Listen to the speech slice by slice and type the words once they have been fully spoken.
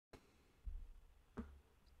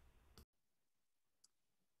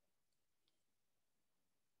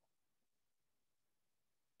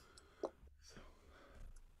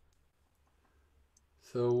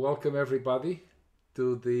So welcome everybody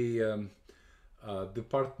to the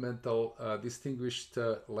departmental distinguished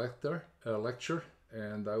lecture,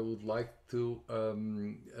 and I would like to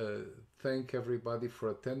thank everybody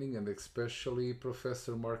for attending, and especially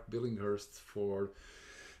Professor Mark Billinghurst for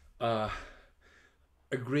uh,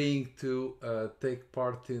 agreeing to take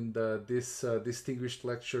part in this distinguished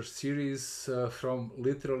lecture series from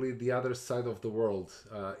literally the other side of the world.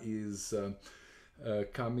 Is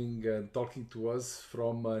coming and talking to us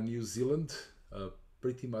from New Zealand,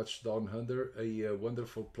 pretty much down under, a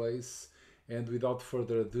wonderful place. And without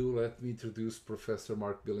further ado, let me introduce Professor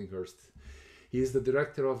Mark Billinghurst. He is the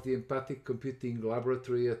director of the Empathic Computing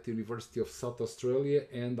Laboratory at the University of South Australia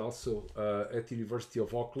and also at the University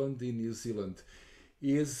of Auckland in New Zealand.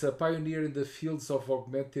 He is a pioneer in the fields of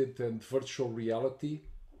augmented and virtual reality,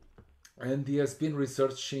 and he has been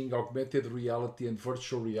researching augmented reality and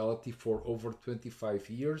virtual reality for over 25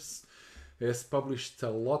 years. He has published a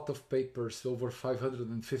lot of papers, over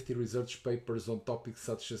 550 research papers on topics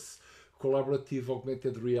such as collaborative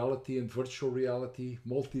augmented reality and virtual reality,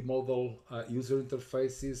 multimodal user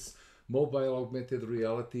interfaces, mobile augmented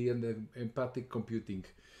reality, and empathic computing.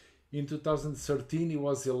 In 2013, he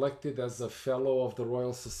was elected as a Fellow of the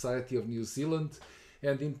Royal Society of New Zealand,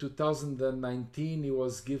 and in 2019 he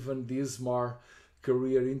was given the ISMAR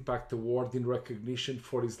Career Impact Award in recognition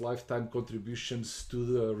for his lifetime contributions to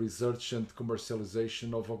the research and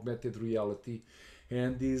commercialization of augmented reality,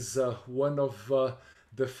 and is one of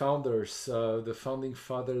the founders, the founding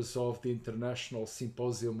fathers of the International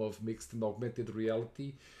Symposium of Mixed and Augmented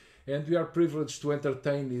Reality. And we are privileged to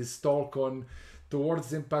entertain his talk on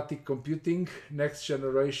Towards Empathic Computing, Next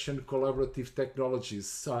Generation Collaborative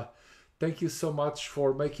Technologies. Thank you so much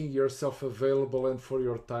for making yourself available and for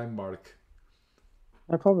your time, Mark.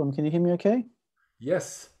 No problem. Can you hear me okay?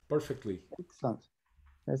 Yes, perfectly. Excellent.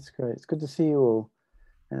 That's great. It's good to see you all.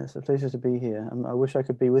 And it's a pleasure to be here. I wish I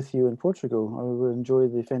could be with you in Portugal. I would enjoy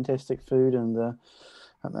the fantastic food and the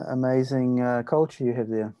amazing culture you have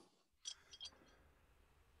there.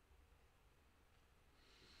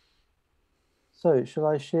 So, shall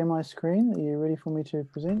I share my screen? Are you ready for me to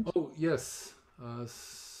present? Oh, yes.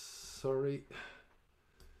 Sorry.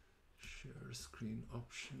 Share screen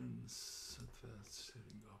options, advanced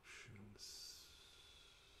setting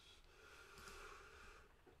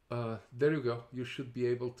options. There you go. You should be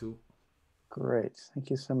able to. Great. Thank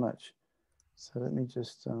you so much. So let me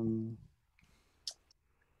just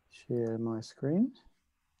share my screen.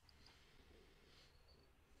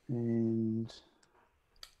 And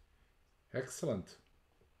excellent.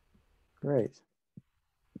 Great.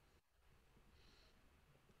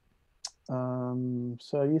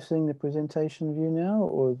 So are you seeing the presentation view now,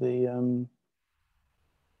 or the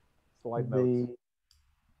slide notes?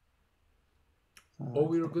 Oh,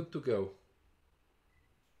 we're good to go.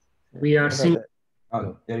 We are seeing.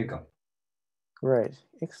 Oh, there you go. Great,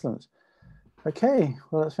 excellent. Okay,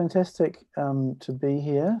 well, it's fantastic to be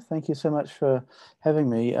here. Thank you so much for having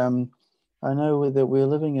me. I know that we're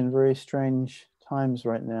living in very strange times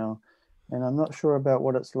right now, and I'm not sure about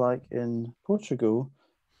what it's like in Portugal,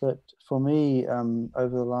 but for me, over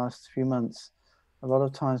the last few months, a lot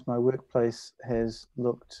of times my workplace has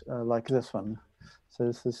looked like this one. So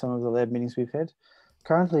this is some of the lab meetings we've had.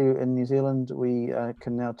 Currently in New Zealand, we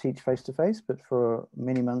can now teach face-to-face, but for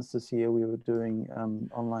many months this year, we were doing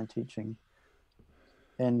online teaching.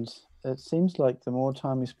 And it seems like the more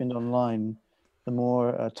time we spend online, the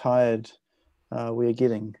more tired we are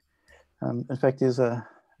getting. In fact, there's a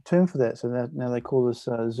term for that. So now they call this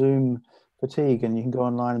Zoom fatigue, and you can go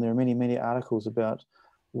online and there are many, many articles about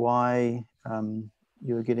why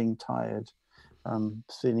you're getting tired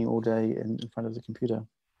sitting all day in front of the computer.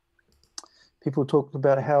 People talk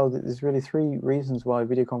about how there's really three reasons why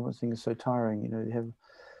video conferencing is so tiring. You know, you have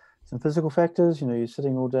some physical factors. You know, you're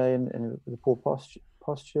sitting all day in a poor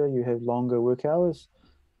posture. You have longer work hours.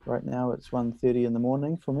 Right now it's 1:30 in the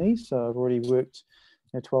morning for me, so I've already worked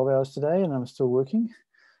 12 hours today and I'm still working.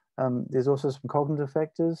 There's also some cognitive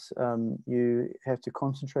factors. You have to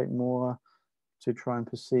concentrate more to try and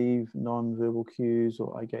perceive non-verbal cues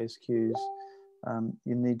or eye gaze cues.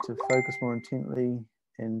 You need to focus more intently,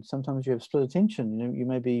 and sometimes you have split attention. You know, you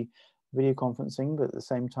may be video conferencing, but at the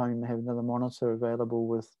same time you may have another monitor available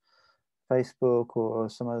with Facebook or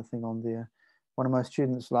some other thing on there. One of my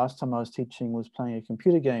students last time I was teaching was playing a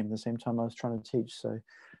computer game at the same time I was trying to teach, so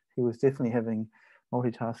he was definitely having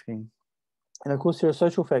multitasking. And of course there are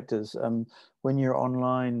social factors. When you're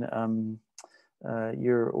online,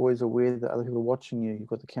 you're always aware that other people are watching you. You've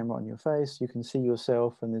got the camera on your face, you can see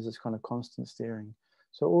yourself, and there's this kind of constant staring.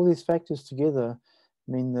 So all these factors together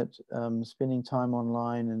mean that spending time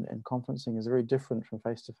online and conferencing is very different from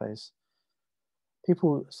face-to-face.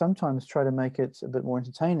 People sometimes try to make it a bit more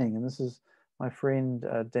entertaining, and this is my friend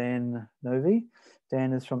Dan Novi.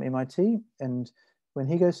 Dan is from MIT, and when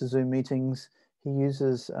he goes to Zoom meetings, he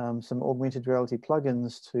uses some augmented reality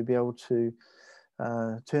plugins to be able to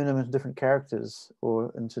turn them into different characters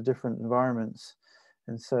or into different environments.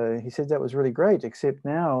 And so he said that was really great, except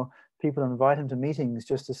now people invite him to meetings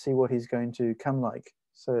just to see what he's going to come like.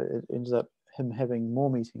 So it ends up him having more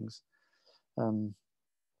meetings.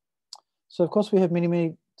 So of course we have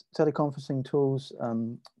many teleconferencing tools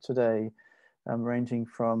today, ranging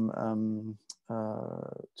from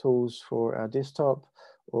tools for our desktop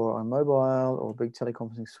or on mobile or big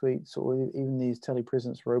teleconferencing suites, or even these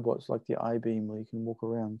telepresence robots like the iBeam where you can walk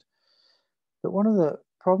around. But one of the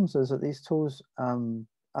problems is that these tools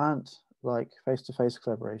aren't like face-to-face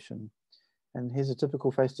collaboration. And here's a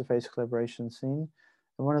typical face-to-face collaboration scene.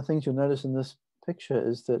 And one of the things you'll notice in this picture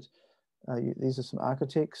is that these are some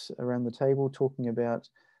architects around the table talking about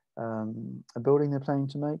a building they're planning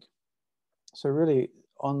to make. So really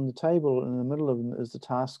on the table in the middle of them is the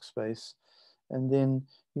task space. And then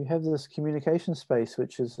you have this communication space,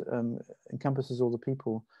 which is encompasses all the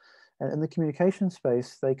people. And in the communication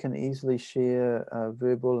space, they can easily share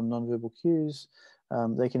verbal and non-verbal cues.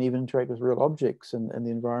 They can even interact with real objects and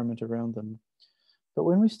the environment around them. But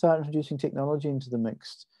when we start introducing technology into the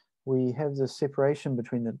mix, we have this separation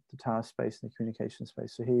between the task space and the communication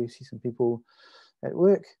space. So here you see some people at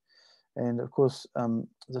work. And of course,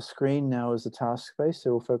 the screen now is the task space.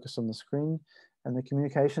 They're all focused on the screen. And the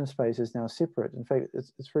communication space is now separate. In fact,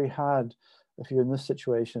 it's very hard if you're in this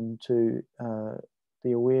situation to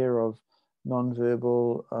be aware of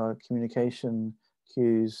non-verbal communication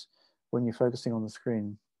cues when you're focusing on the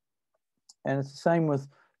screen. And it's the same with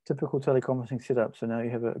typical teleconferencing setup. So now you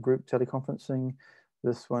have a group teleconferencing.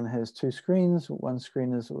 This one has two screens. One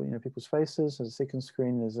screen is people's faces, and the second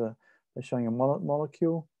screen is showing a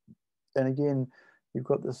molecule. And again, you've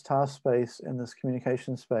got this task space and this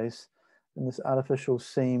communication space and this artificial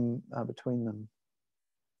seam between them.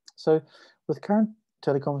 So with current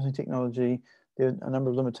teleconferencing technology, there are a number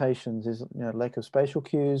of limitations. There's lack of spatial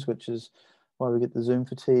cues, which is why we get the Zoom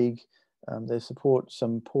fatigue. They support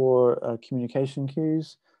some poor communication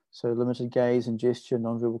cues, so limited gaze and gesture,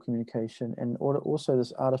 nonverbal communication, and also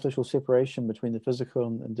this artificial separation between the physical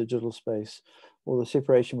and digital space, or the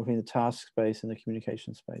separation between the task space and the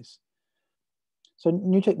communication space. So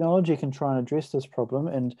new technology can try and address this problem.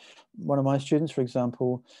 And one of my students, for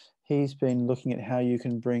example, he's been looking at how you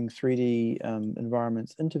can bring 3D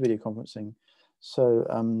environments into video conferencing. So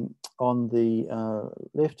on the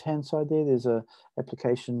left-hand side there's an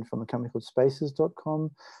application from a company called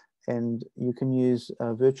spaces.com, and you can use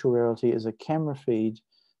virtual reality as a camera feed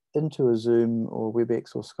into a Zoom or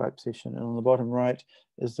WebEx or Skype session. And on the bottom right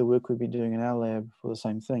is the work we've been doing in our lab for the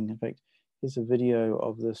same thing. In fact, here's a video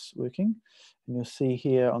of this working. And you'll see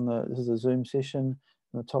here this is a Zoom session.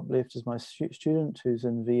 On the top left is my student who's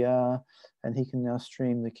in VR, and he can now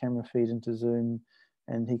stream the camera feed into Zoom,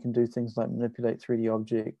 and he can do things like manipulate 3D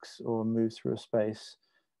objects or move through a space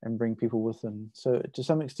and bring people with him. So to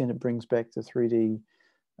some extent, it brings back the 3D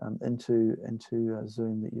into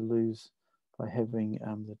Zoom that you lose by having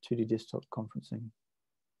the 2D desktop conferencing.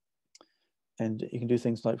 And you can do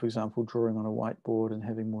things like, for example, drawing on a whiteboard and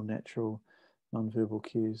having more natural nonverbal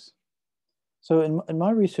cues. So in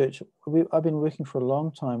my research, I've been working for a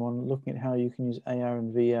long time on looking at how you can use AR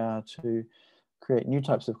and VR to create new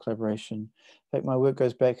types of collaboration. In fact, my work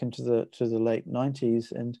goes back into the late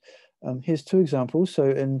 90s, and here's two examples. So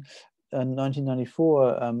in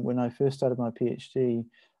 1994, when I first started my PhD,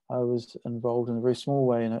 I was involved in a very small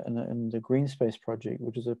way in the Green Space project,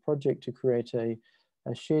 which is a project to create a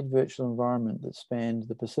shared virtual environment that spanned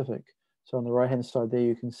the Pacific. So on the right-hand side there,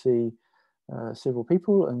 you can see several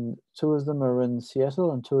people, and two of them are in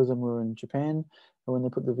Seattle and two of them were in Japan. And when they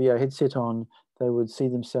put the VR headset on, they would see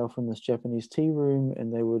themselves in this Japanese tea room,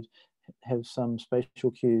 and they would have some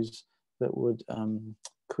spatial cues that would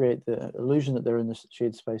create the illusion that they're in this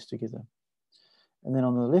shared space together. And then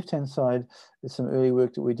on the left-hand side, there's some early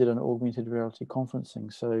work that we did on augmented reality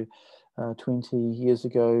conferencing. So 20 years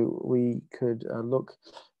ago, we could look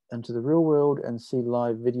into the real world and see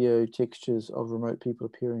live video textures of remote people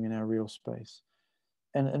appearing in our real space.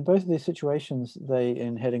 And in both of these situations, they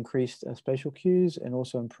had increased spatial cues and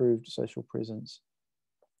also improved social presence.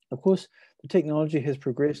 Of course, the technology has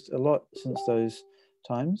progressed a lot since those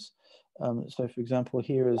times. So for example,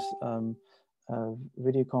 here is a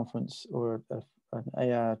video conference or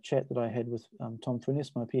an AR chat that I had with Tom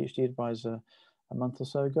Funes, my PhD advisor, a month or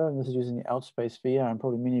so ago, and this is using the Outspace VR, and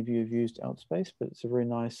probably many of you have used Outspace, but it's a very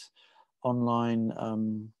nice online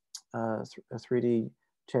 3D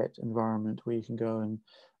chat environment where you can go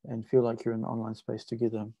and feel like you're in an online space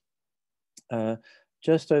together.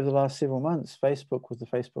 Just over the last several months, Facebook with the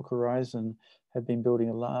Facebook Horizon have been building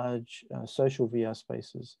a large social VR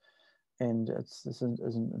spaces, and this is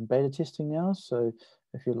in beta testing now. So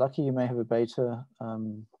if you're lucky, you may have a beta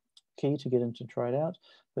key to get in to try it out.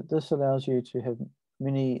 But this allows you to have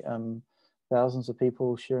many thousands of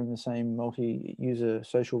people sharing the same multi-user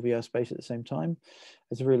social VR space at the same time.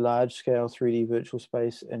 It's a very large-scale 3D virtual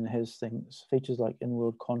space and has features like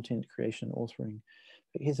in-world content creation and authoring.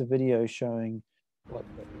 But here's a video showing what.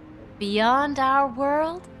 Beyond our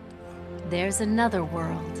world, there's another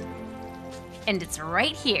world. And it's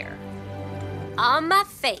right here, on my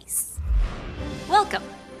face. Welcome.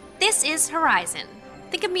 This is Horizon.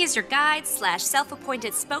 Think of me as your guide /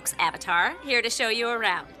 self-appointed spokes avatar, here to show you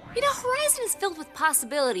around. You know, Horizon is filled with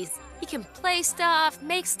possibilities. You can play stuff,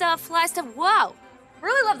 make stuff, fly stuff. Whoa!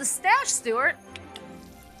 Really love the stash, Stuart.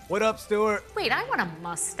 What up, Stuart? Wait, I want a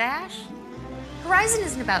mustache. Horizon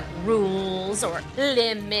isn't about rules or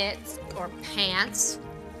limits or pants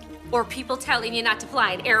or people telling you not to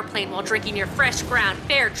fly an airplane while drinking your fresh ground,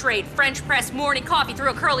 fair trade, French press morning coffee through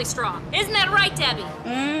a curly straw. Isn't that right, Debbie?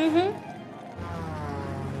 Mm-hmm.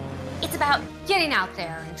 It's about getting out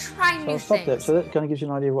there and trying new things. That. So that kind of gives you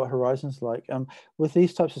an idea of what Horizon's like. With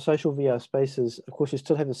these types of social VR spaces, of course, you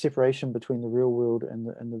still have the separation between the real world and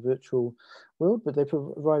the virtual world, but they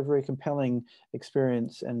provide a very compelling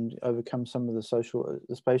experience and overcome some of the spatial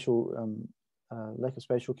lack of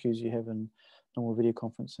spatial cues you have in normal video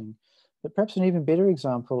conferencing. But perhaps an even better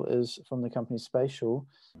example is from the company Spatial,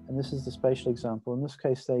 and this is the Spatial example. In this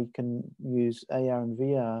case, they can use AR and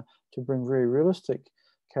VR to bring very realistic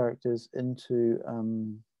characters into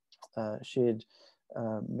shared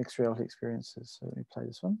mixed reality experiences. So let me play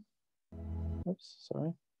this one. Oops,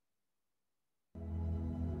 sorry.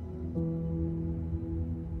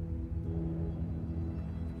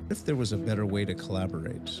 If there was a better way to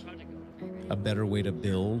collaborate, a better way to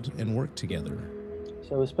build and work together.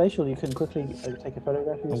 So with Spatial, you can quickly take a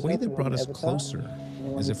photograph of yourself. A way that brought us avatar, closer,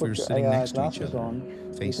 as if we were sitting next to each other,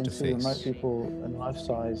 face to face. You can see remote people in life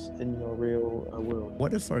size in your real world.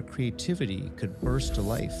 What if our creativity could burst to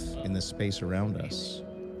life in the space around us?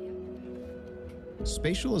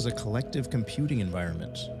 Spatial is a collective computing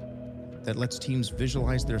environment that lets teams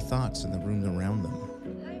visualize their thoughts in the room around them.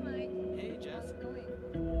 Hi, Mike. Hey, Jeff. How's it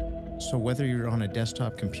going? So whether you're on a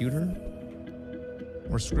desktop computer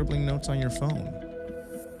or scribbling notes on your phone,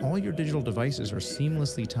 all your digital devices are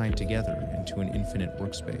seamlessly tied together into an infinite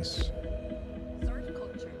workspace.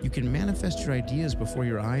 You can manifest your ideas before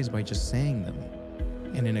your eyes by just saying them,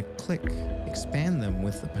 and in a click, expand them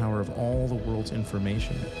with the power of all the world's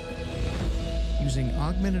information. Using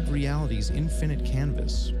augmented reality's infinite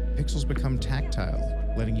canvas, pixels become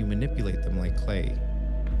tactile, letting you manipulate them like clay.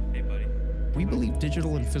 Hey, buddy. We believe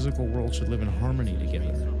digital and physical worlds should live in harmony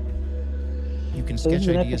together. You can So sketch this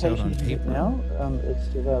is an ideas out on application you can paper, get now.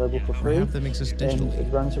 It's available for or free. have them exist And digitally. it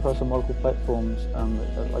runs across multiple platforms,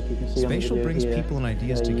 like you can see Spatial on the video brings here. people and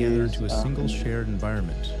ideas They together use, into a single shared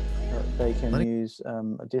environment. They can Letting- use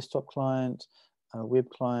a desktop client, a web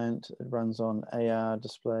client. It runs on AR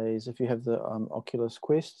displays. If you have the Oculus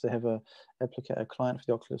Quest, they have a client for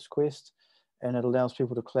the Oculus Quest, and it allows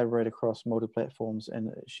people to collaborate across multi-platforms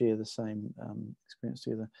and share the same experience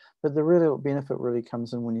together. But the real benefit really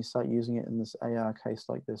comes in when you start using it in this AR case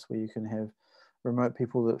like this, where you can have remote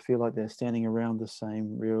people that feel like they're standing around the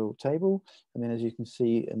same real table. And then as you can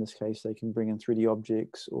see in this case, they can bring in 3D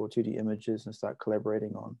objects or 2D images and start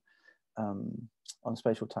collaborating on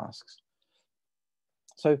spatial tasks.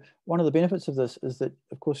 So one of the benefits of this is that,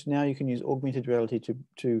 of course, now you can use augmented reality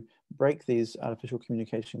to break these artificial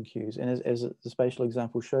communication cues. And as the spatial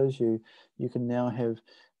example shows you, you can now have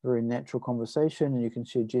very natural conversation, and you can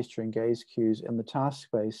share gesture and gaze cues, and the task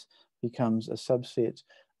space becomes a subset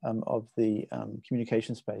of the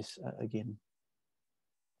communication space again.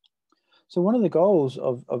 So one of the goals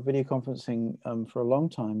of video conferencing for a long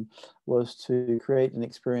time was to create an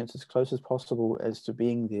experience as close as possible as to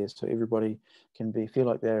being there, so everybody can feel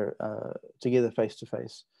like they're together face to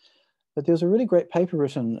face. But there was a really great paper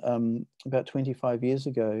written about 25 years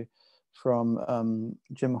ago from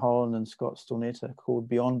Jim Holland and Scott Stornetta called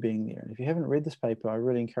Beyond Being There. And if you haven't read this paper, I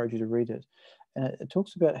really encourage you to read it. And it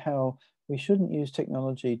talks about how we shouldn't use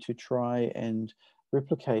technology to try and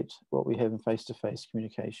replicate what we have in face-to-face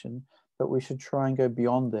communication, but we should try and go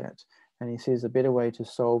beyond that. And he says a better way to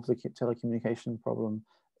solve the telecommunication problem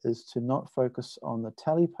is to not focus on the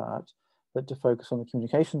tally part, but to focus on the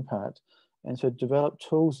communication part. and so develop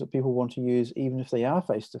tools that people want to use even if they are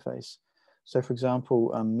face-to-face. So for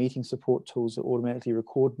example, meeting support tools that automatically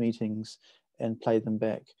record meetings and play them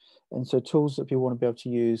back. And so tools that people want to be able to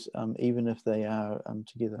use even if they are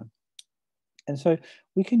together. And so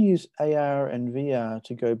we can use AR and VR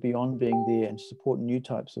to go beyond being there and to support new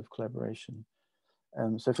types of collaboration.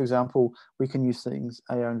 So for example, we can use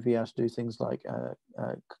AR and VR to do things like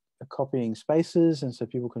copying spaces, and so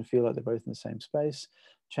people can feel like they're both in the same space,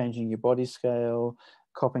 changing your body scale,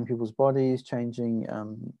 copying people's bodies, changing,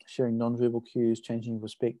 sharing nonverbal cues, changing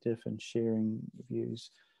perspective, and sharing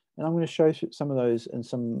views. And I'm going to show some of those in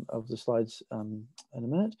some of the slides in a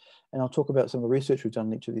minute, and I'll talk about some of the research we've done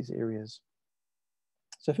in each of these areas.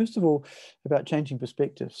 So first of all, about changing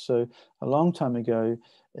perspectives. So a long time ago,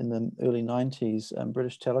 in the early 90s,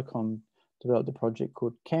 British Telecom developed a project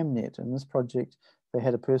called CamNet. And this project, they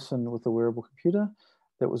had a person with a wearable computer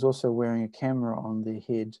that was also wearing a camera on their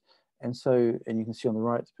head. And so, and you can see on the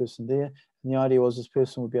right, the person there. And the idea was this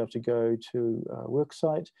person would be able to go to a work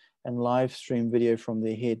site and live stream video from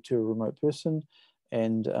their head to a remote person,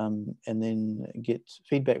 and then get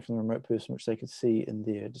feedback from the remote person, which they could see in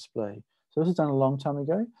their display. So this was done a long time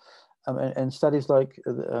ago, and studies like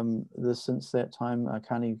this since that time,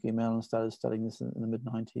 Carnegie Mellon started studying this in the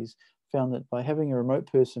mid-90s, found that by having a remote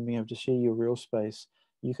person being able to share your real space,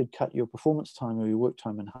 you could cut your performance time or your work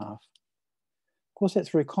time in half. Of course, that's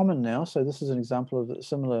very common now. So this is an example of a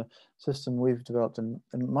similar system we've developed in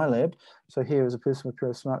my lab. So here is a person with a pair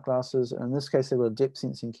of smart glasses, and in this case, they've got a depth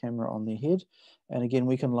sensing camera on their head. And again,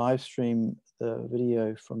 we can live stream the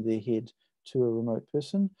video from their head to a remote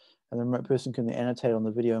person, and the remote person can annotate on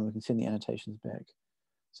the video, and we can send the annotations back.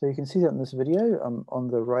 So you can see that in this video. On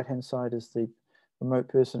the right-hand side is the remote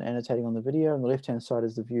person annotating on the video, and the left-hand side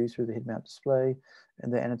is the view through the head-mount display,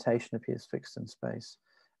 and the annotation appears fixed in space.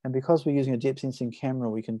 And because we're using a depth sensing camera,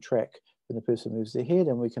 we can track when the person moves their head,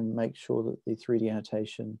 and we can make sure that the 3D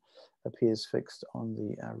annotation appears fixed on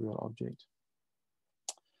the real object.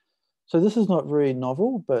 So this is not very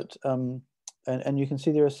novel, but and you can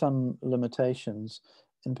see there are some limitations.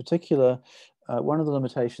 In particular, one of the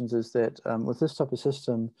limitations is that with this type of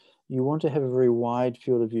system, you want to have a very wide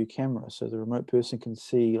field of view camera, so the remote person can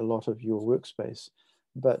see a lot of your workspace.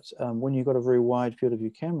 But when you've got a very wide field of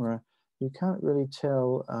view camera, you can't really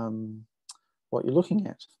tell what you're looking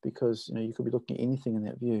at, because you could be looking at anything in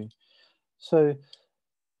that view. So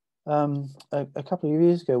a couple of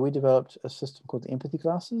years ago, we developed a system called the Empathy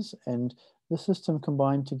glasses, and this system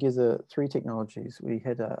combined together 3 technologies. We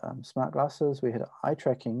had smart glasses, we had eye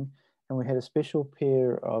tracking, and we had a special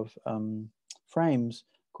pair of frames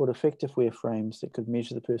called effective wear frames that could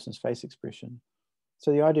measure the person's face expression.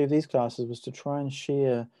 So the idea of these glasses was to try and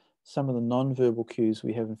share some of the non-verbal cues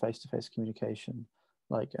we have in face-to-face communication,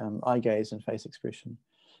 like eye gaze and face expression.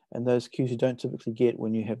 And those cues you don't typically get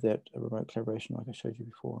when you have that remote collaboration like I showed you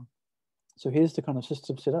before. So here's the kind of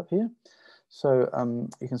system set up here. So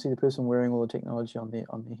you can see the person wearing all the technology on their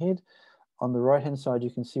head. On the right-hand side,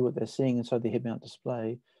 you can see what they're seeing inside the head-mount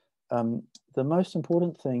display. The most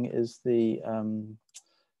important thing is the, I'm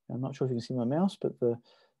not sure if you can see my mouse, but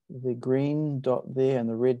the green dot there and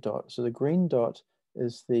the red dot. So the green dot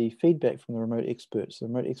is the feedback from the remote expert. So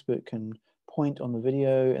the remote expert can point on the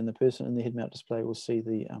video, and the person in the head-mount display will see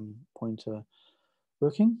the pointer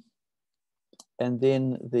working. And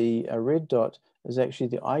then the red dot is actually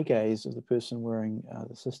the eye gaze of the person wearing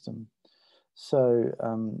the system. So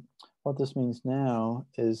what this means now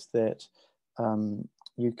is that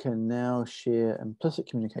you can now share implicit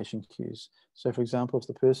communication cues. So for example, if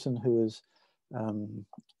the person who is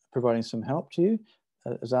providing some help to you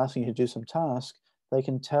is asking you to do some task, they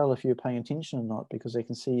can tell if you're paying attention or not, because they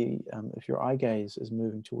can see if your eye gaze is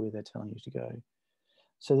moving to where they're telling you to go.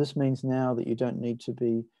 So this means now that you don't need to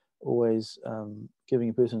be always giving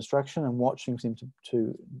a person instruction and watching them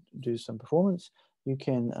to do some performance. You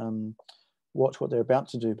can watch what they're about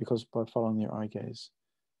to do because by following their eye gaze.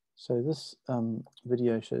 So this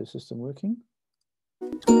video shows the system working.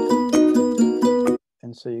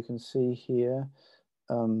 And so you can see here,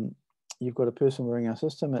 you've got a person wearing our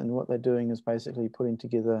system, and what they're doing is basically putting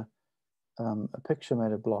together a picture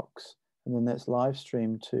made of blocks, and then that's live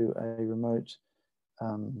streamed to a remote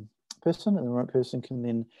person, and the remote person can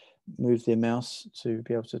then move their mouse to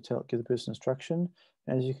be able to give the person instruction.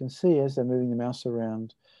 As you can see, as they're moving the mouse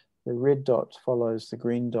around, the red dot follows the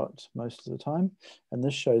green dot most of the time, and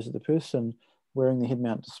this shows that the person wearing the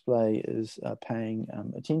head-mount display is paying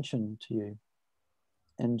attention to you.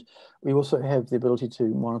 And we also have the ability to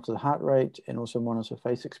monitor the heart rate and also monitor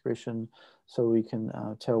face expression, so we can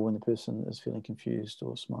tell when the person is feeling confused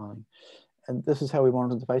or smiling. And this is how we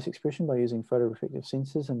monitored the face expression, by using photoreflective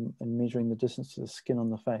sensors and measuring the distance to the skin on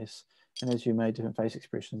the face. And as you made different face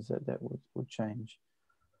expressions, that would change.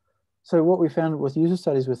 So what we found with user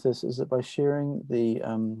studies with this is that by sharing the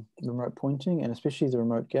remote pointing, and especially the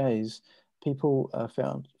remote gaze, people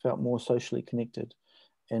felt more socially connected,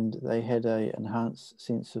 and they had an enhanced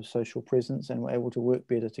sense of social presence and were able to work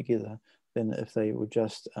better together than if they were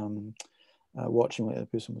just watching what the other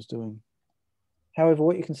person was doing. However,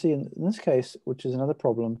 what you can see in this case, which is another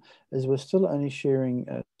problem, is we're still only sharing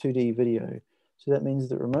 2D video. So that means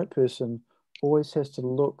the remote person always has to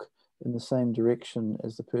look in the same direction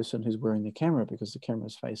as the person who's wearing the camera, because the camera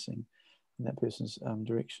is facing in that person's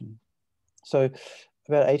direction. So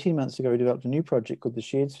about 18 months ago, we developed a new project called the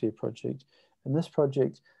Shared Sphere project. In this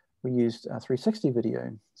project, we used 360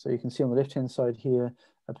 video. So you can see on the left-hand side here,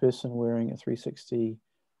 a person wearing a 360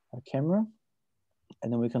 camera.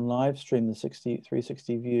 And then we can live stream the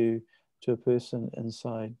 360 view to a person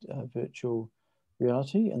inside virtual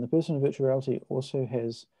reality. And the person in virtual reality also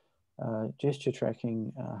has gesture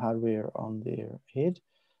tracking hardware on their head.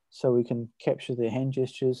 So we can capture their hand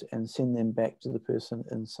gestures and send them back to the person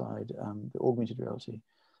inside the augmented reality.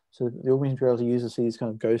 So the augmented reality user sees kind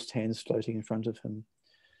of ghost hands floating in front of him.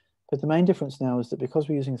 But the main difference now is that because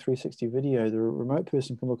we're using 360 video, the remote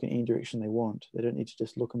person can look in any direction they want. They don't need to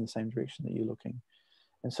just look in the same direction that you're looking.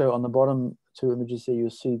 And so on the bottom two images there,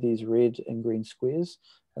 you'll see these red and green squares.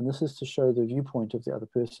 And this is to show the viewpoint of the other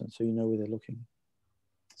person, so you know where they're looking.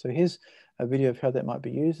 So here's a video of how that might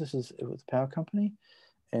be used. This is with the power company.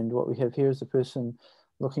 And what we have here is the person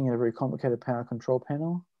looking at a very complicated power control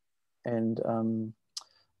panel. And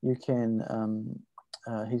you can,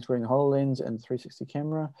 he's wearing a HoloLens and a 360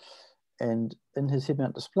 camera. And in his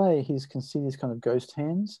head-mount display, he can see these kind of ghost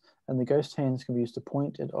hands, and the ghost hands can be used to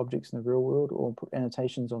point at objects in the real world or put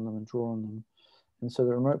annotations on them and draw on them. And so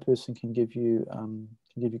the remote person can give you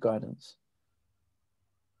guidance.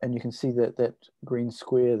 And you can see that green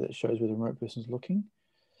square that shows where the remote person is looking.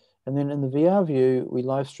 And then in the VR view, we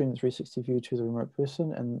live stream the 360 view to the remote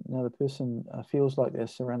person, and now the person feels like they're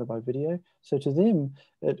surrounded by video. So to them,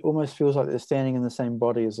 it almost feels like they're standing in the same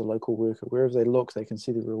body as a local worker. Wherever they look, they can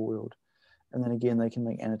see the real world. And then again, they can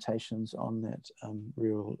make annotations on that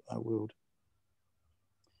real world.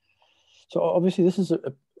 So obviously this is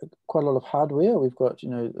quite a lot of hardware. We've got,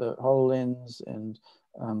 the HoloLens and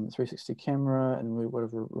 360 camera, and we've got a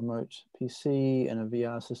remote PC and a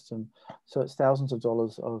VR system. So it's thousands of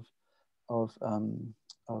dollars of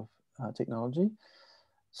technology.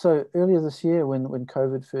 So earlier this year, when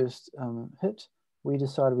COVID first hit, we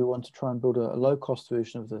decided we wanted to try and build a low-cost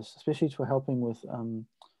version of this, especially for helping with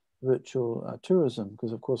virtual tourism,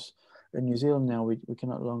 because of course in New Zealand now we can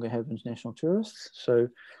no longer have international tourists. So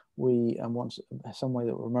we want some way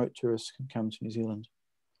that remote tourists can come to New Zealand.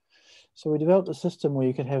 So we developed a system where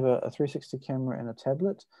you could have a 360 camera and a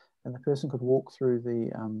tablet, and the person could walk through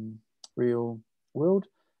the real world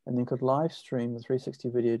and then could live stream the 360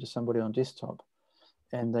 video to somebody on desktop,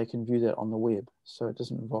 and they can view that on the web. So it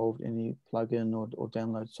doesn't involve any plugin or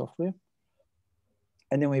download software.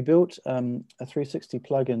 And then we built a 360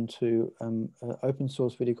 plugin to an open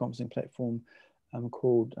source video conferencing platform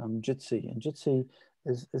called Jitsi. And Jitsi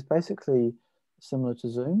is basically similar to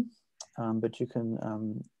Zoom, but you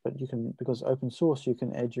can, because open source, you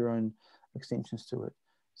can add your own extensions to it.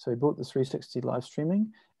 So we built the 360 live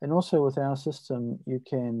streaming, and also with our system, you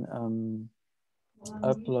can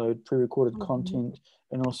upload pre-recorded content,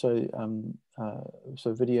 and also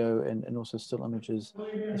so video and also still images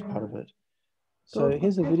as part of it. So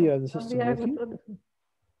here's a video of the system working.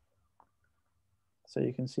 So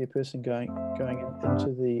you can see a person going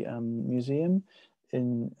into the museum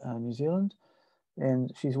in New Zealand,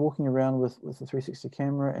 and she's walking around with the 360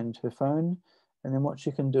 camera and her phone. And then what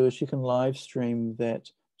she can do is she can live stream that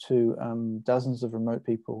to dozens of remote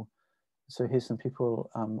people. So here's some people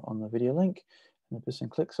on the video link, and the person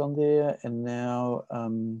clicks on there, and now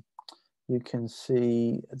you can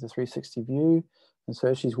see the 360 view. And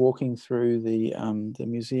so she's walking through the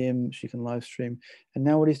museum, she can live stream. And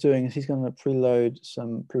now what he's doing is he's going to preload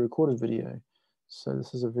some pre-recorded video. So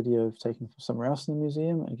this is a video taken from somewhere else in the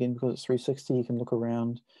museum. And again, because it's 360, he can look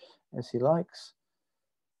around as he likes.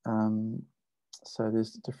 So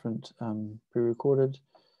there's different pre-recorded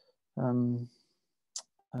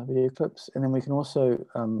video clips. And then we can also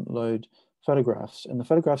load photographs. And the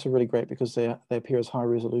photographs are really great because they appear as high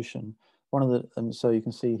resolution. One of the, so you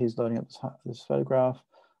can see he's loading up this photograph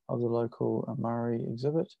of the local Maori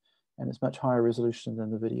exhibit, and it's much higher resolution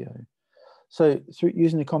than the video. So through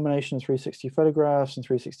using a combination of 360 photographs and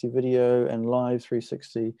 360 video and live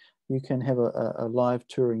 360, you can have a live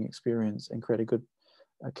touring experience and create a good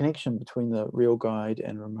connection between the real guide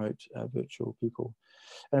and remote virtual people.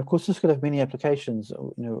 And of course, this could have many applications.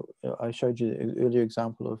 I showed you an earlier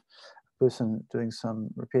example of a person doing some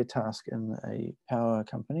repair task in a power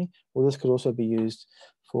company. Well, this could also be used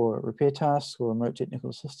for repair tasks or remote technical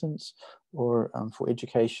assistance, or for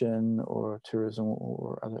education or tourism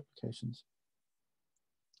or other applications.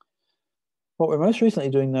 What we're most recently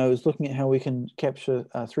doing, though, is looking at how we can capture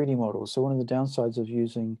 3D models. So one of the downsides of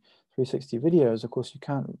using 360 video is, of course, you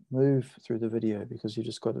can't move through the video because you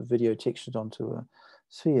just got a video textured onto a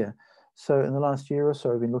sphere. So in the last year or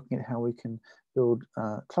so, I've been looking at how we can build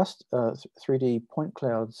 3D point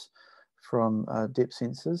clouds from depth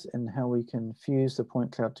sensors, and how we can fuse the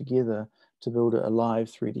point cloud together to build a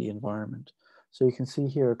live 3D environment. So you can see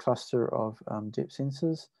here a cluster of depth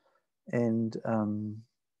sensors, and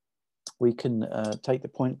we can take the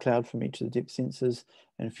point cloud from each of the depth sensors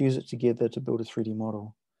and fuse it together to build a 3D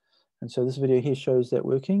model. And so this video here shows that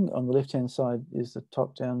working. On the left-hand side is the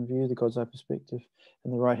top-down view, the God's eye perspective,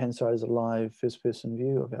 and the right-hand side is a live first-person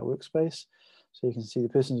view of our workspace. So you can see the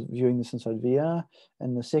person viewing this inside VR,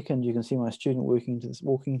 and the second you can see my student walking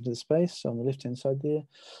into the space, so on the left-hand side there,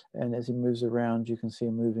 and as he moves around you can see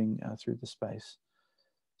him moving through the space.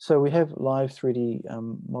 So we have live 3D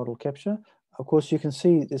model capture. Of course, you can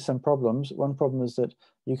see there's some problems. One problem is that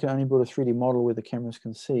you can only build a 3D model where the cameras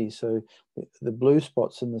can see. So the blue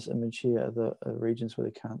spots in this image here are the regions where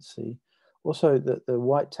they can't see. Also, the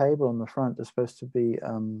white table on the front is supposed to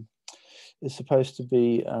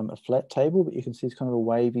be a flat table, but you can see it's kind of a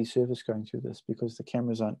wavy surface going through this because the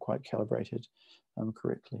cameras aren't quite calibrated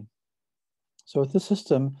correctly. So with this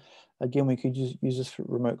system, again, we could use this for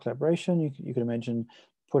remote collaboration. You could imagine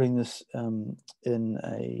putting this in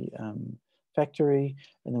a factory,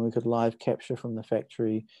 and then we could live capture from the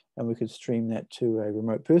factory, and we could stream that to a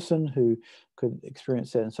remote person who could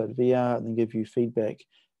experience that inside VR and then give you feedback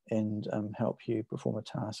and help you perform a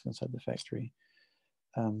task inside the factory.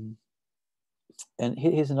 And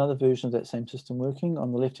here's another version of that same system working.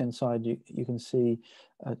 On the left-hand side, you can see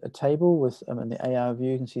a table with, in the AR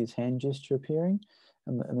view, you can see his hand gesture appearing.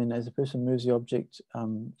 And then as the person moves the object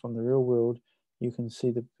from the real world, you can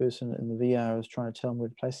see the person in the VR is trying to tell them where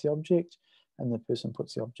to place the object, and the person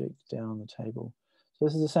puts the object down on the table. So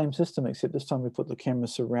this is the same system, except this time we put the camera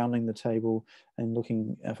surrounding the table and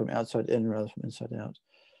looking from outside in rather from inside out.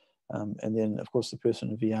 And then, of course, the person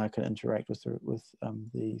in VR can interact with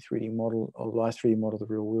the 3D model or live 3D model of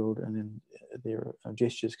the real world, and then their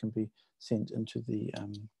gestures can be sent into the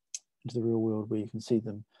real world where you can see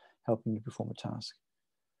them helping you perform a task.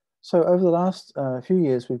 So over the last few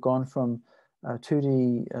years, we've gone from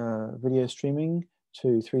 2D video streaming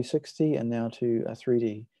to 360 and now to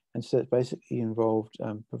 3D. And so it basically involved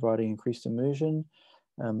providing increased immersion,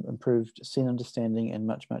 improved scene understanding, and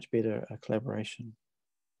much better collaboration.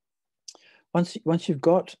 Once you've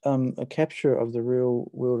got a capture of the real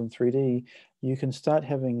world in 3D, you can start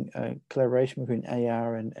having collaboration between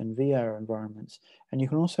AR and VR environments. And you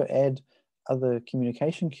can also add other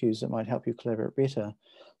communication cues that might help you collaborate better.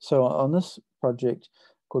 So on this project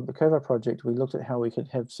called the COVA project, we looked at how we could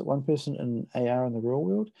have one person in AR in the real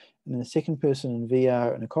world, and then a second person in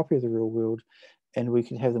VR and a copy of the real world, and we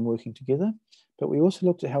could have them working together. But we also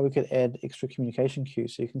looked at how we could add extra communication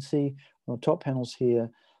cues. So you can see on the top panels here,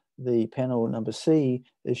 the panel number C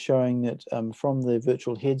is showing that from the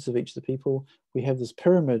virtual heads of each of the people, we have this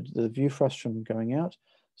pyramid, the view frustum going out,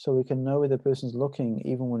 so we can know where the person's looking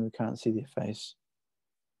even when we can't see their face.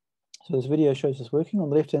 So this video shows this working. On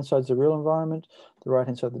the left-hand side is the real environment, the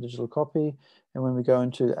right-hand side the digital copy, and when we go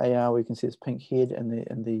into AR, we can see this pink head and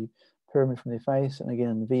the pyramid from their face, and again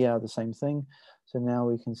in VR the same thing. So now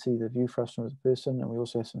we can see the view frustum of the person, and we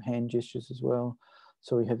also have some hand gestures as well.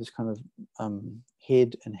 So we have this kind of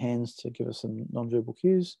head and hands to give us some non-verbal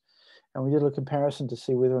cues. And we did a comparison to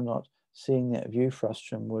see whether or not seeing that view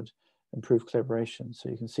frustum would improve collaboration. So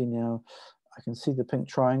you can see now, I can see the pink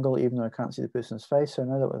triangle even though I can't see the person's face. So I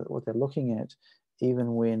know that what they're looking at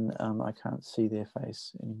even when I can't see their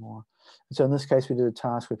face anymore. And so in this case, we did a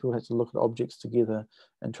task where people had to look at objects together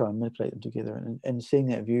and try and manipulate them together. And seeing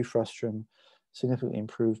that view frustum significantly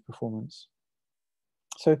improved performance.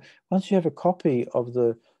 So once you have a copy of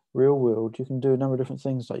the real world, you can do a number of different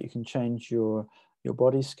things, like you can change your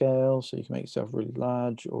body scale, so you can make yourself really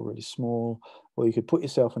large or really small, or you could put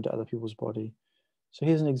yourself into other people's body. So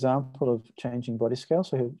here's an example of changing body scale.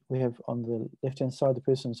 So we have on the left-hand side the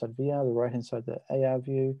person inside VR, the right-hand side the AR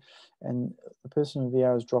view, and the person in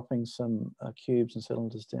VR is dropping some cubes and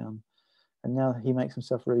cylinders down. And now he makes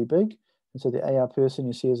himself really big. And so the AR person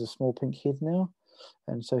you see has a small pink head now.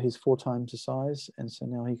 And so he's 4 times the size, and so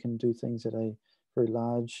now he can do things at a very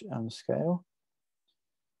large scale.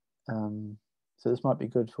 So this might be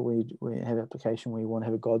good for we have application where you want to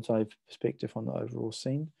have a God's eye perspective on the overall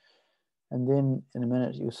scene. And then in a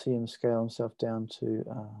minute, you'll see him scale himself down to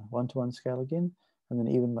 1-to-1 scale again, and then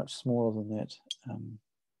even much smaller than that.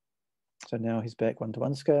 So now he's back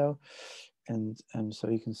 1-to-1 scale, and so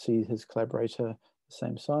you can see his collaborator the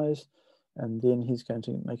same size, and then he's going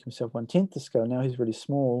to make himself 1/10 the scale. Now he's really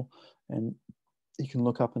small, and you can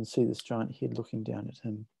look up and see this giant head looking down at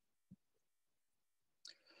him.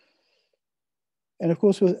 And of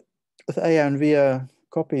course, with AR and VR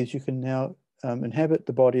copies, you can now inhabit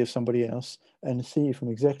the body of somebody else and see from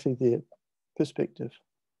exactly their perspective.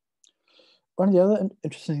 One of the other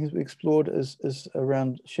interesting things we explored is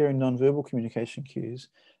around sharing nonverbal communication cues.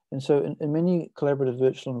 And so in many collaborative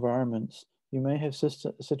virtual environments, you may have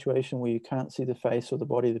a situation where you can't see the face or the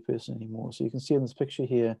body of the person anymore. So you can see in this picture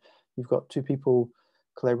here, you've got two people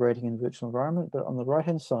collaborating in a virtual environment, but on the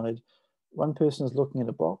right-hand side, one person is looking at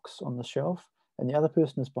a box on the shelf and the other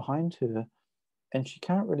person is behind her, and she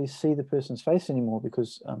can't really see the person's face anymore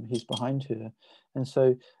because he's behind her. And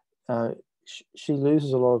so she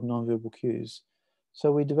loses a lot of nonverbal cues.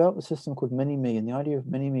 So we developed a system called Mini-Me, and the idea of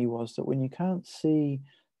Mini-Me was that when you can't see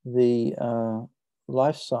the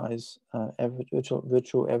life-size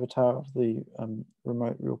virtual avatar of the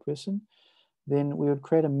remote real person, then we would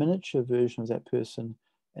create a miniature version of that person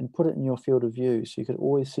and put it in your field of view so you could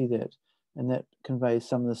always see that, and that conveys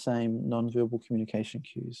some of the same nonverbal communication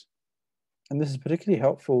cues. And this is particularly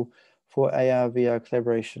helpful for AR/VR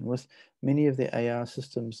collaboration. With many of the AR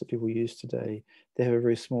systems that people use today, they have a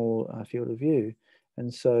very small field of view.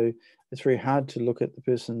 And so it's very hard to look at the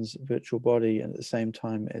person's virtual body and at the same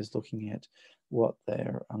time as looking at what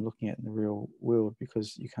they're looking at in the real world,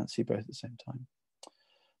 because you can't see both at the same time.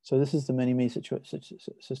 So this is the Mini-Me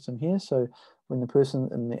system here. So when the person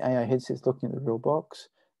in the AI headset is looking at the real box,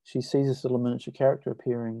 she sees this little miniature character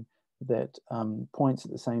appearing that points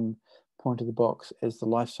at the same point of the box as the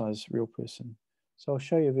life-size real person. So I'll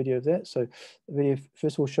show you a video of that. So the video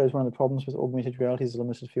first of all shows one of the problems with augmented reality is a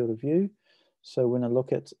limited field of view. So when I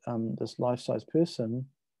look at this life-size person,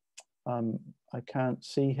 I can't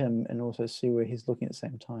see him and also see where he's looking at the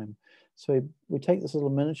same time. So we take this little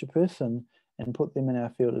miniature person and put them in our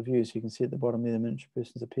field of view. So you can see at the bottom there, the miniature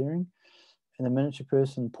person's appearing. And the miniature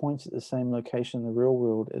person points at the same location in the real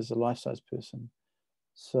world as the life-size person.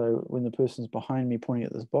 So when the person's behind me pointing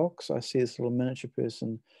at this box, I see this little miniature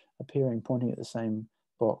person appearing, pointing at the same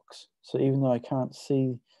box. So even though I can't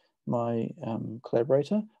see my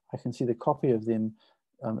collaborator, I can see the copy of them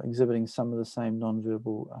exhibiting some of the same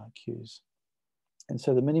nonverbal cues. And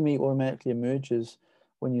so the Mini-Me automatically emerges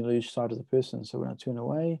when you lose sight of the person. So when I turn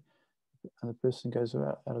away and the person goes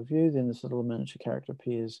out of view, then this little miniature character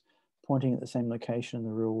appears, pointing at the same location in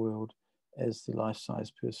the real world as the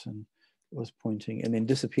life-size person was pointing, and then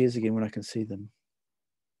disappears again when I can see them.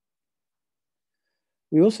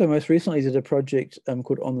 We also most recently did a project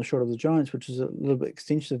called On the Shot of the Giants, which is a little bit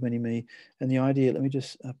extension of Mini-Me. And the idea, let me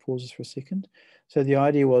just pause this for a second. So the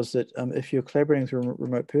idea was that if you're collaborating with a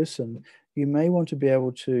remote person, you may want to be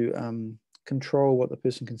able to control what the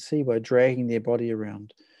person can see by dragging their body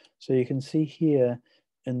around. So you can see here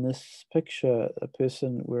in this picture, a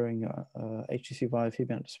person wearing a HTC Vive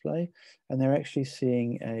head-mount display, and they're actually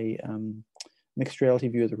seeing a mixed reality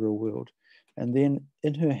view of the real world. And then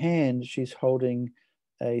in her hand, she's holding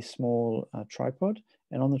a small tripod,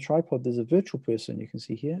 and on the tripod, there's a virtual person you can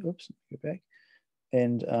see here. Oops, go back.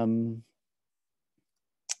 And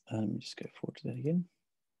let me just go forward to that again.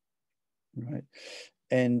 Right.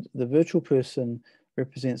 And the virtual person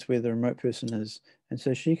represents where the remote person is. And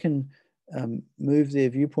so she can move their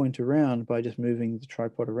viewpoint around by just moving the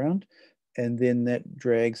tripod around, and then that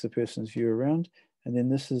drags the person's view around. And then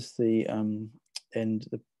this is the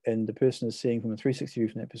and the person is seeing from a 360 view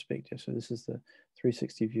from that perspective. So this is the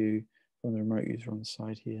 360 view from the remote user on the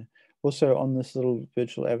side here. Also on this little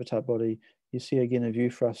virtual avatar body, you see again a view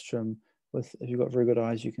frustum with, if you've got very good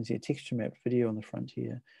eyes, you can see a texture map video on the front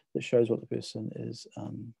here that shows what the person is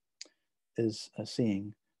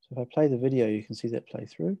seeing. So if I play the video, you can see that play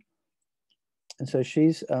through. And so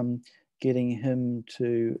she's getting him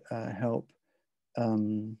to help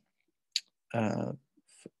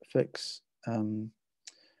fix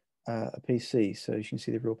a PC. So you can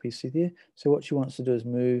see the real PC there. So what she wants to do is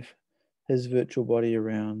move his virtual body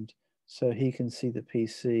around so he can see the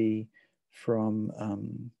PC from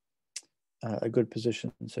a good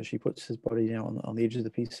position. So she puts his body now on the edge of the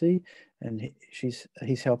PC, and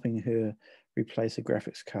he's helping her replace a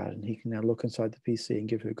graphics card, and he can now look inside the PC and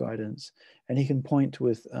give her guidance, and he can point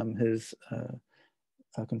with his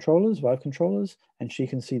controllers, Vive controllers, and she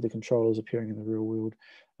can see the controllers appearing in the real world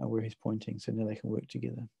where he's pointing, so now they can work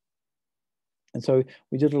together. And so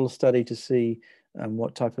we did a little study to see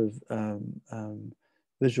what type of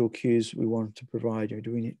visual cues we wanted to provide.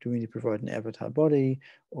 Do we need to provide an avatar body,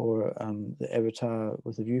 or the avatar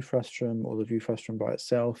with the view frustum, or the view frustum by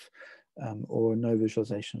itself, or no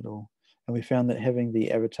visualization at all? And we found that having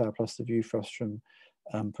the avatar plus the view frustum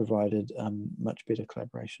provided much better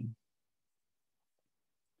collaboration.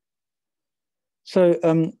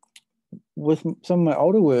 So with some of my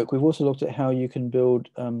older work, we've also looked at how you can build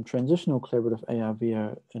transitional collaborative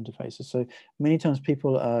AR/VR interfaces. So many times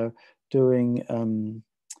people are doing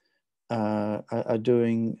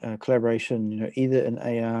collaboration, either in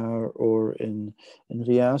AR or in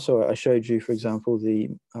VR. So I showed you, for example, the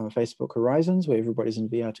Facebook Horizons, where everybody's in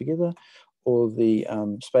VR together, or the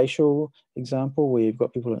spatial example, where you've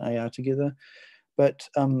got people in AR together. But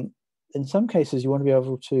in some cases, you want to be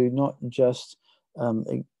able to not just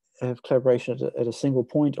have collaboration at a single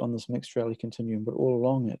point on this mixed reality continuum, but all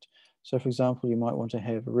along it. So for example, you might want to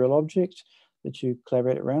have a real object that you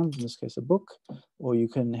collaborate around, in this case a book, or you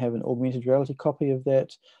can have an augmented reality copy of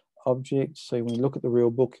that object. So when you look at the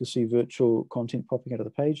real book, you'll see virtual content popping out of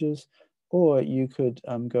the pages, or you could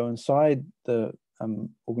go inside the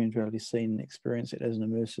augmented reality scene and experience it as an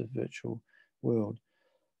immersive virtual world.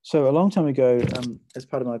 So a long time ago, as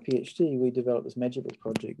part of my PhD, we developed this Magic Book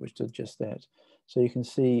project, which did just that. So you can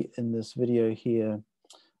see in this video here,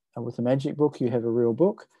 with the Magic Book, you have a real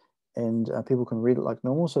book, and people can read it like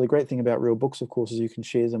normal. So the great thing about real books, of course, is you can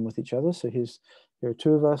share them with each other. So here are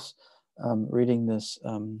two of us reading this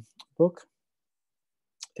book.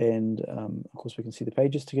 And of course, we can see the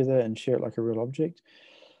pages together and share it like a real object.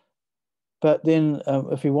 But then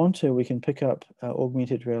if we want to, we can pick up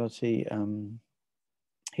augmented reality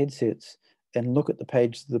headsets and look at the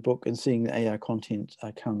pages of the book and seeing the AR content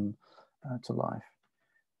come to life.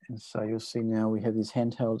 And so you'll see now we have these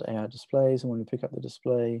handheld AR displays, and when we pick up the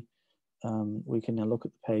display, we can now look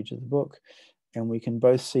at the page of the book, and we can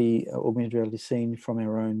both see augmented reality scene from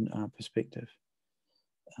our own perspective.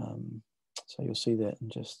 So you'll see that in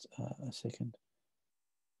just a second.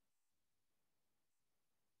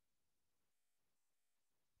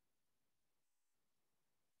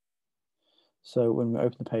 So when we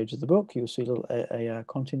open the page of the book, you'll see little AR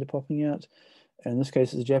content popping out. And in this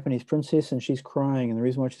case, it's a Japanese princess, and she's crying. And the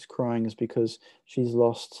reason why she's crying is because she's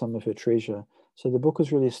lost some of her treasure. So the book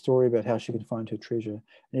is really a story about how she can find her treasure.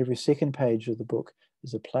 And every second page of the book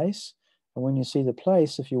is a place. And when you see the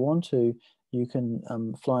place, if you want to, you can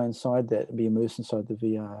fly inside that and be immersed inside the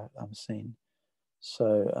VR scene.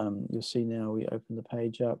 So you'll see now we open the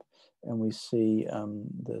page up and we see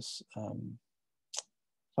this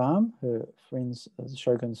farm, her friend's the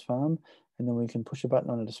Shogun's farm, and then we can push a button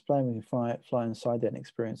on a display and we can fly inside that and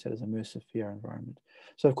experience that as an immersive VR environment.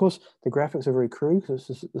 So of course the graphics are very crude because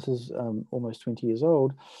this is almost 20 years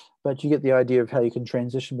old, but you get the idea of how you can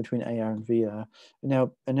transition between AR and VR.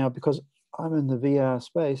 And now because I'm in the VR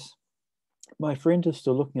space, my friend is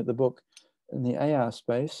still looking at the book in the AR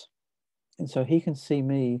space, and so he can see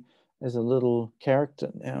me as a little character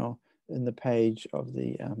now in the page of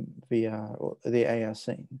the VR or the AR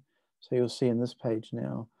scene. So you'll see in this page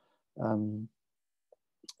now,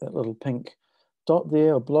 that little pink dot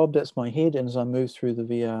there, or blob, that's my head. And as I move through the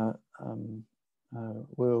VR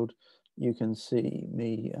world, you can see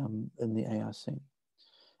me in the AR scene.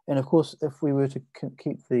 And of course, if we were to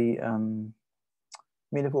keep the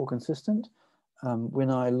metaphor consistent, when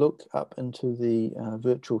I look up into the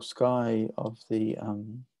virtual sky of the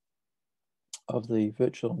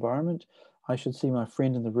virtual environment, I should see my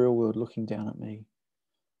friend in the real world looking down at me.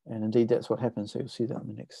 And indeed, that's what happens. So you'll see that in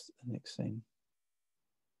the next scene.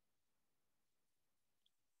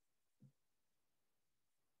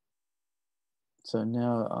 So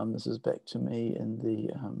now this is back to me in the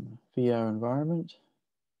VR environment.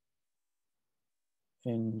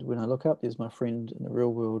 And when I look up, there's my friend in the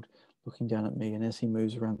real world looking down at me. And as he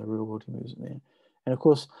moves around the real world, he moves there. And of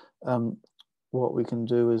course, what we can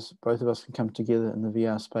do is both of us can come together in the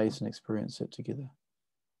VR space and experience it together.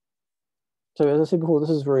 So as I said before, this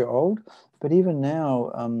is very old, but even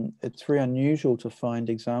now, it's very unusual to find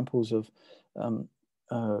examples of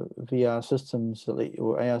VR systems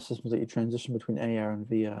or AR systems that you transition between AR and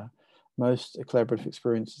VR. Most collaborative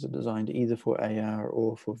experiences are designed either for AR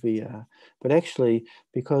or for VR. But actually,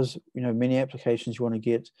 because many applications you want to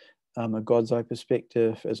get a God's eye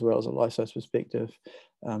perspective as well as a life-size perspective,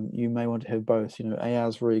 you may want to have both. AR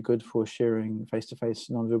is very good for sharing face-to-face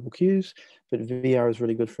non-verbal cues, but VR is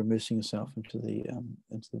really good for immersing yourself into the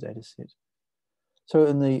data set. So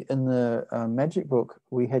in the Magic Book,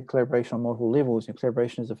 we had collaboration on multiple levels.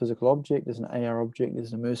 Collaboration is a physical object, there's an AR object,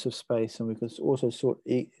 there's an immersive space, and we could also support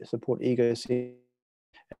ego set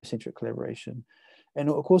centric collaboration. And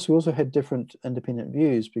of course, we also had different independent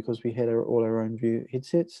views because we had all our own view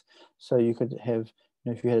headsets. So you could have,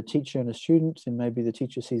 if you had a teacher and a student, then maybe the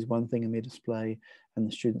teacher sees one thing in their display and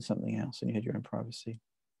the student something else, and you had your own privacy.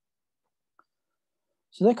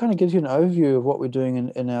 So that kind of gives you an overview of what we're doing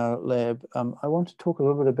in our lab. I want to talk a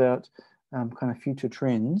little bit about kind of future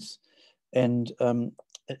trends. And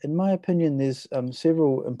in my opinion, there's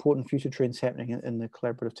several important future trends happening in the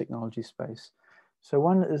collaborative technology space. So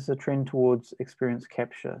one is the trend towards experience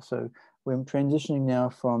capture. So we're transitioning now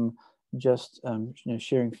from just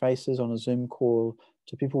sharing faces on a Zoom call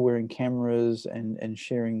to people wearing cameras and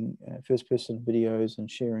sharing first-person videos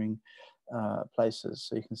and sharing places.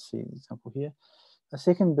 So you can see the example here. A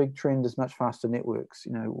second big trend is much faster networks.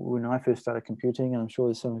 When I first started computing, and I'm sure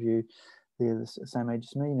there's some of you there the same age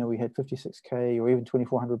as me, we had 56K or even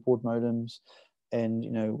 2400 baud modems, and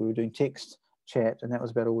we were doing text chat, and that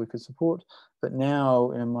was about all we could support. But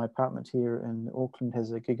now, my apartment here in Auckland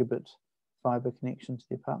has a gigabit fiber connection to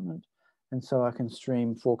the apartment, and so I can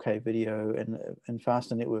stream 4K video, and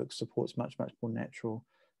faster networks supports much more natural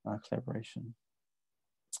collaboration.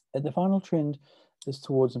 And the final trend is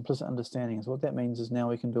towards implicit understanding. So what that means is now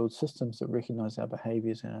we can build systems that recognize our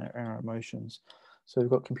behaviors and our emotions. So we've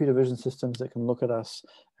got computer vision systems that can look at us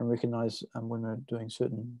and recognize when we're doing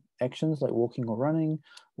certain actions like walking or running,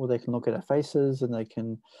 or they can look at our faces and they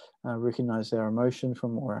can recognize our emotion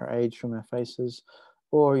or our age from our faces.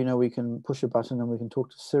 Or, we can push a button and we can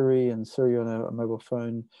talk to Siri, and Siri on a mobile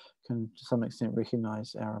phone can to some extent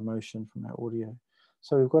recognize our emotion from our audio.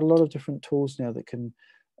 So we've got a lot of different tools now that can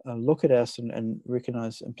look at us and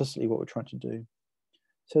recognize implicitly what we're trying to do.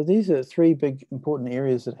 So these are three big important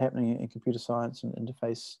areas that are happening in computer science and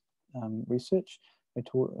interface research. We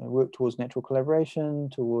work towards natural collaboration,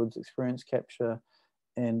 towards experience capture,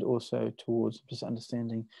 and also towards implicit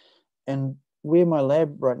understanding. And where my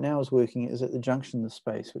lab right now is working is at the junction of the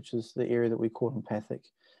space, which is the area that we call empathic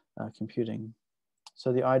computing.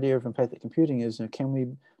 So the idea of empathic computing is, can we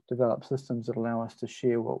develop systems that allow us to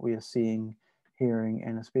share what we are seeing, hearing,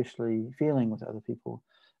 and especially feeling with other people.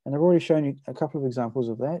 And I've already shown you a couple of examples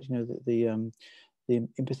of that. The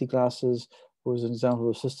empathy glasses was an example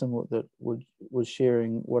of a system that was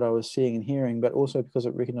sharing what I was seeing and hearing, but also because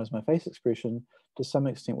it recognized my face expression, to some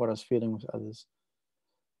extent what I was feeling with others.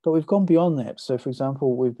 But we've gone beyond that. So for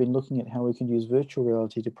example, we've been looking at how we can use virtual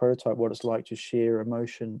reality to prototype what it's like to share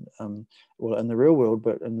emotion, well, in the real world,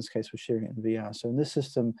 but in this case, we're sharing it in VR. So in this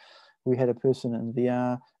system, we had a person in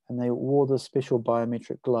VR and they wore this special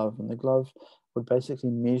biometric glove, and the glove would basically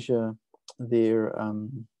measure their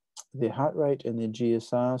heart rate and their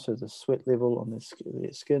GSR, so the sweat level on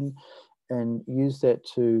their skin, and use that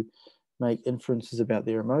to make inferences about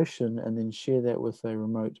their emotion and then share that with a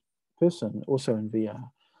remote person, also in VR.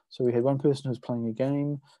 So we had one person who was playing a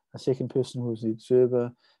game, a second person who was the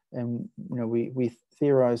observer, and we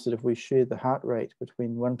theorized that if we shared the heart rate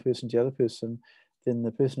between one person to the other person, then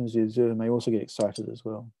the person who's the observer may also get excited as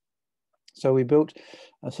well. So we built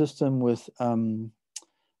a system with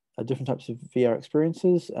different types of VR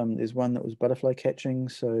experiences. There's one that was butterfly catching.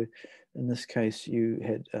 So in this case, you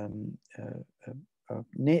had a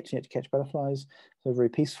net, you had to catch butterflies. So very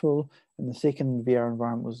peaceful. And the second VR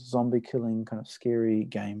environment was zombie killing, kind of scary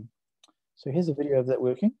game. So here's a video of that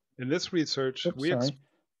working. In this research, Let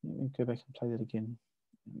me go back and play that again.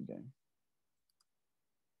 There we go.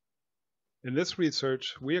 In this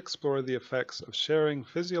research, we explore the effects of sharing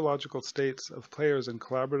physiological states of players in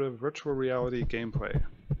collaborative virtual reality gameplay.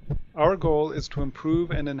 Our goal is to improve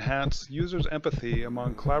and enhance users' empathy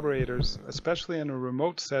among collaborators, especially in a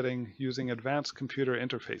remote setting using advanced computer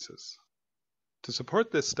interfaces. To support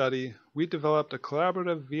this study, we developed a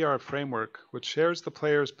collaborative VR framework which shares the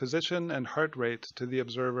player's position and heart rate to the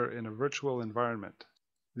observer in a virtual environment.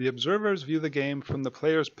 The observers view the game from the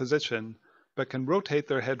player's position, but can rotate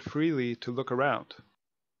their head freely to look around.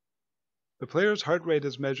 The player's heart rate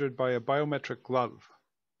is measured by a biometric glove.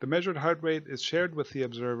 The measured heart rate is shared with the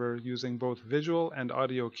observer using both visual and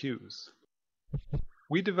audio cues.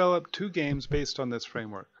 We developed 2 games based on this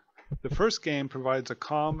framework. The first game provides a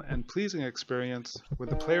calm and pleasing experience where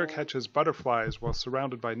the player catches butterflies while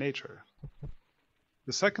surrounded by nature.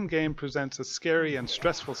 The second game presents a scary and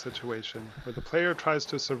stressful situation where the player tries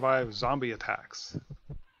to survive zombie attacks.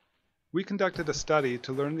 We conducted a study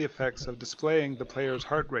to learn the effects of displaying the player's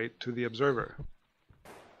heart rate to the observer.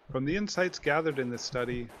 From the insights gathered in this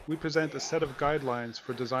study, we present a set of guidelines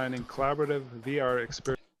for designing collaborative VR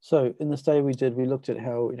experiences. So in the study we did, we looked at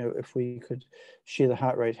how, if we could share the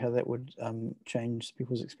heart rate, how that would change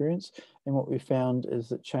people's experience. And what we found is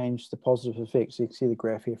that changed the positive effects. You can see the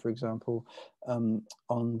graph here, for example, on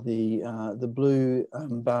the blue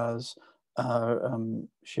bars are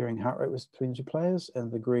sharing heart rate between two players,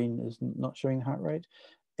 and the green is not showing the heart rate.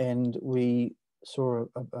 And we saw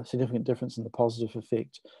a significant difference in the positive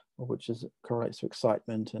effect, which correlates to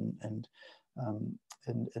excitement and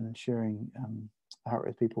sharing heart rate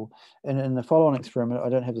with people. And in the follow-on experiment, I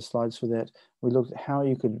don't have the slides for that, we looked at how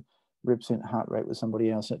you could represent heart rate with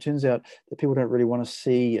somebody else. And it turns out that people don't really want to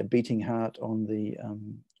see a beating heart on the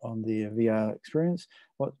VR experience.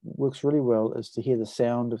 What works really well is to hear the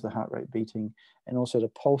sound of the heart rate beating, and also to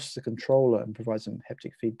pulse the controller and provide some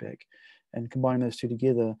haptic feedback. And combining those two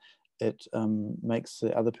together, it makes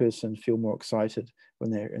the other person feel more excited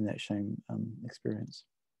when they're in that same experience.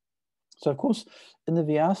 So of course, in the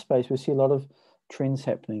VR space, we see a lot of trends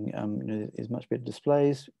happening. There's much better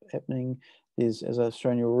displays happening. There's, as I've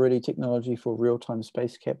shown you already, technology for real-time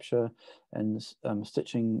space capture and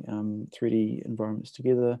stitching 3D environments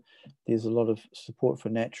together. There's a lot of support for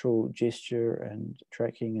natural gesture and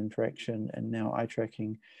tracking, interaction, and now eye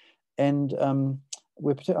tracking. And I'm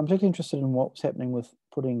particularly interested in what's happening with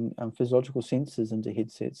putting physiological sensors into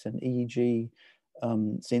headsets and EEG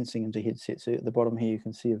sensing into headsets. So at the bottom here, you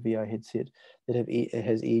can see a VR headset that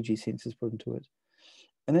has EEG sensors put into it.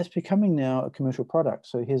 And that's becoming now a commercial product.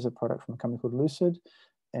 So here's a product from a company called Lucid.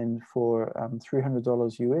 And for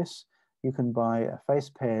 $300 US, you can buy a face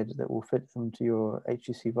pad that will fit into your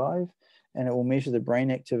HTC Vive, and it will measure the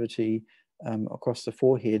brain activity across the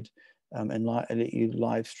forehead and let you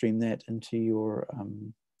live stream that into your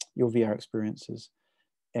VR experiences.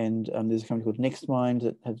 And there's a company called NextMind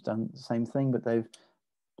that has done the same thing, but they've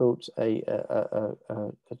built a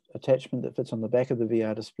attachment that fits on the back of the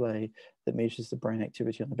VR display that measures the brain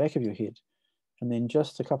activity on the back of your head. And then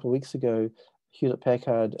just a couple of weeks ago,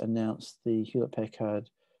 Hewlett-Packard announced the Hewlett-Packard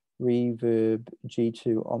Reverb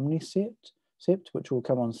G2 Omnicept, which will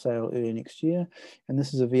come on sale early next year. And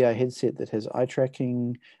this is a VR headset that has eye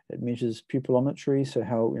tracking. It measures pupillometry, so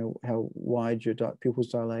how wide your pupils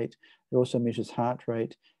dilate. It also measures heart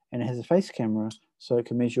rate, and it has a face camera, so it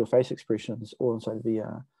can measure your face expressions all inside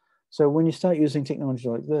VR. So when you start using technology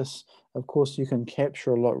like this, of course, you can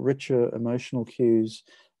capture a lot richer emotional cues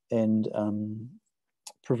and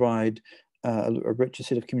provide a richer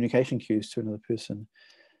set of communication cues to another person.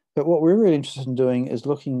 But what we're really interested in doing is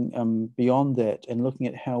looking beyond that and looking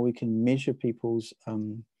at how we can measure people's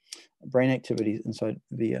brain activities inside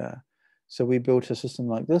VR. So we built a system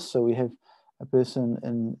like this. So we have a person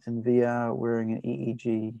in VR wearing an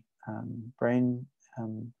EEG brain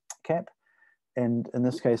cap. And in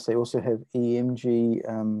this case, they also have EMG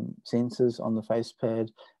sensors on the face pad.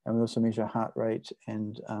 And we also measure heart rate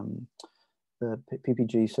and the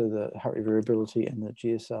PPG, so the heart rate variability, and the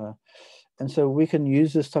GSR. And so we can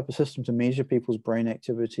use this type of system to measure people's brain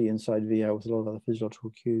activity inside VR with a lot of other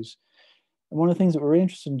physiological cues. And one of the things that we're really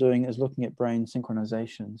interested in doing is looking at brain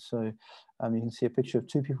synchronization. So you can see a picture of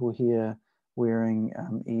two people here wearing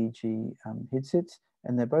EEG headsets,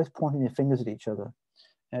 and they're both pointing their fingers at each other.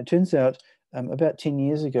 And it turns out about 10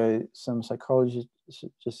 years ago, some psychologists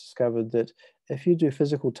just discovered that if you do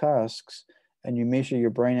physical tasks and you measure your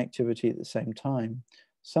brain activity at the same time,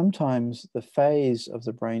 sometimes the phase of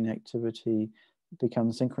the brain activity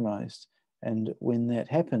becomes synchronized. And when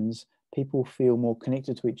that happens, people feel more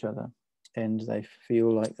connected to each other, and they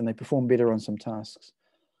feel like, and they perform better on some tasks.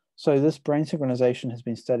 So this brain synchronization has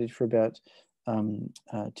been studied for about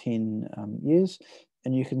 10 years.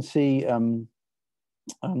 And you can see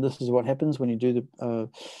this is what happens when you do the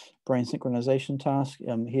brain synchronization task.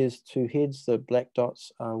 Here's two heads. The black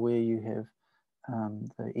dots are where you have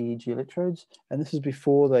the EEG electrodes, and this is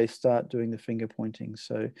before they start doing the finger pointing.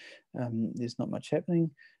 So there's not much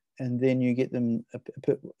happening, and then you get them,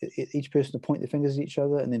 each person to point their fingers at each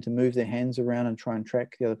other, and then to move their hands around and try and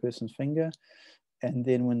track the other person's finger. And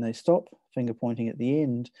then when they stop finger pointing at the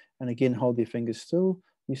end, and again hold their fingers still,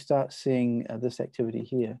 you start seeing this activity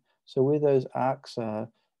here. So where those arcs are,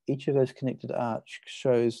 each of those connected arcs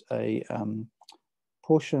shows a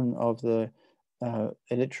portion of the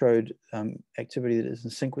electrode activity that is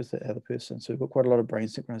in sync with the other person. So we've got quite a lot of brain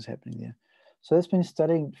synchronization happening there. So that's been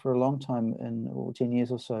studied for a long time, in 10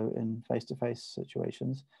 years or so, in face-to-face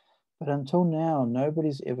situations. But until now,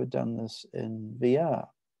 nobody's ever done this in VR.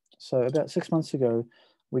 So about 6 months ago,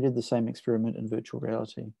 we did the same experiment in virtual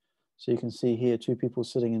reality. So you can see here two people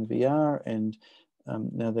sitting in VR, and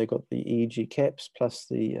now they've got the EEG caps plus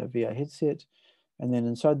the VR headset. And then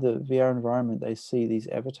inside the VR environment, they see these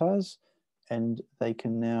avatars, and they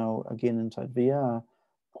can now, again inside VR,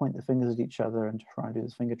 point the fingers at each other and to try and do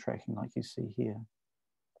this finger tracking like you see here.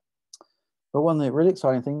 But one of the really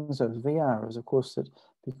exciting things of VR is, of course, that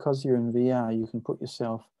because you're in VR, you can put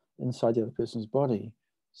yourself inside the other person's body.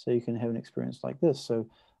 So you can have an experience like this. So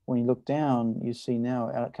when you look down, you see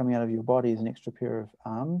now coming out of your body is an extra pair of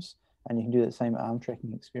arms, and you can do that same arm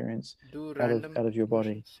tracking experience out of your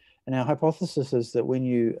body. And our hypothesis is that when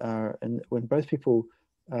you are, when both people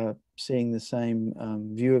are seeing the same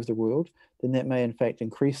view of the world, then that may in fact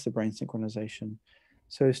increase the brain synchronization.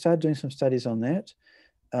 So we started doing some studies on that.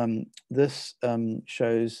 This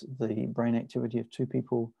shows the brain activity of two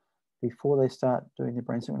people before they start doing the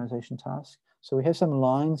brain synchronization task. So we have some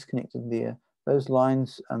lines connected there. Those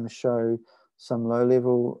lines show some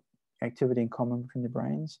low-level activity in common between the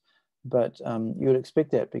brains, but you would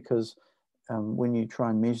expect that because when you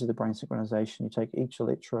try and measure the brain synchronization, you take each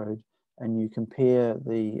electrode and you compare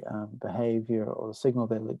the behavior or the signal of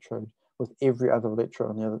that electrode with every other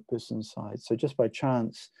electrode on the other person's side. So just by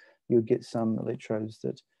chance, you'll get some electrodes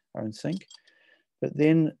that are in sync. But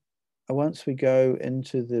then once we go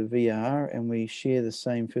into the VR and we share the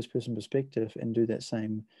same first-person perspective and do that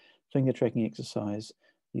same finger tracking exercise,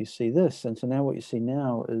 you see this. And so now what you see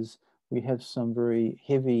now is we have some very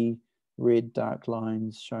heavy red dark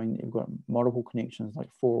lines showing that you've got multiple connections,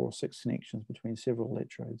 like 4 or 6 connections between several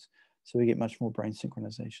electrodes. So we get much more brain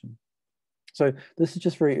synchronization. So this is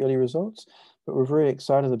just very early results, but we're very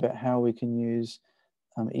excited about how we can use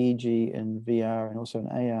EEG in VR and also in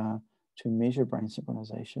AR to measure brain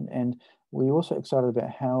synchronization. And we're also excited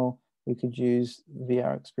about how we could use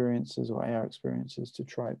VR experiences or AR experiences to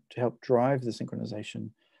help drive the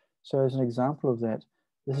synchronization. So as an example of that,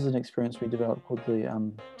 this is an experience we developed called the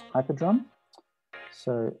hyperdrum.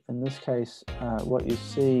 So in this case, what you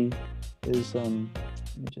see is, let me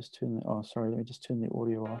just turn the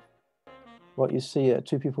audio off. What you see are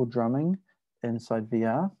two people drumming inside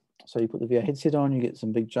VR. So you put the VR headset on, you get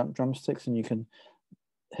some big drumsticks, and you can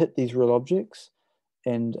hit these real objects.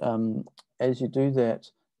 And as you do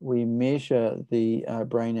that, we measure the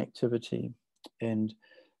brain activity. And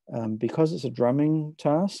because it's a drumming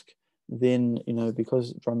task, then,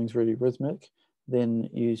 because drumming is really rhythmic, then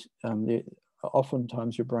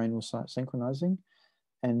oftentimes your brain will start synchronizing.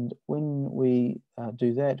 And when we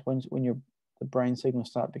do that, when the brain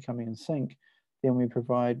signals start becoming in sync, then we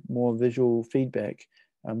provide more visual feedback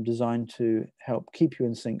designed to help keep you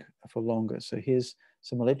in sync for longer. So here's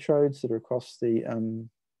some electrodes that are across the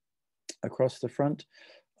front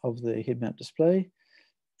of the head mount display.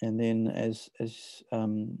 And then as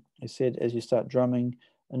I said, as you start drumming,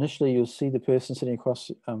 initially you'll see the person sitting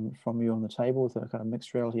across from you on the table with a kind of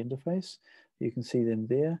mixed reality interface. You can see them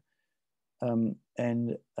there. When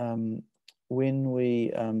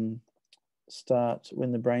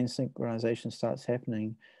the brain synchronization starts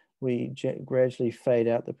happening, we gradually fade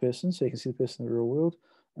out the person so you can see the person in the real world,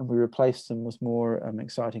 and we replace them with more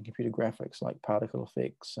exciting computer graphics like particle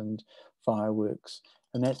effects and fireworks.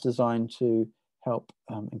 And that's designed to help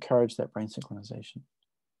encourage that brain synchronization.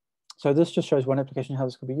 So this just shows one application how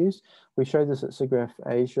this could be used. We showed this at SIGGRAPH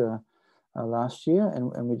Asia last year,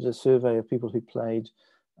 and we did a survey of people who played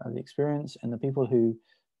the experience, and the people who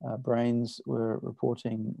brains were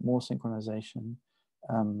reporting more synchronization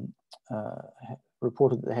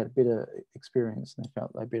reported that they had a better experience and they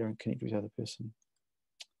felt they better connected with the other person.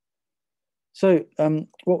 So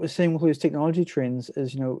what we're seeing with these technology trends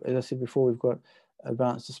is, as I said before, we've got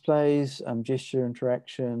advanced displays, gesture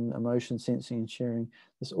interaction, emotion sensing and sharing.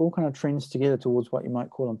 This all kind of trends together towards what you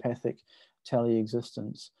might call empathic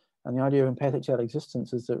teleexistence. And the idea of empathic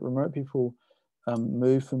teleexistence is that remote people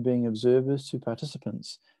move from being observers to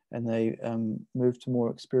participants, and they move to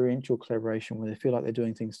more experiential collaboration where they feel like they're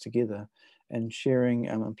doing things together and sharing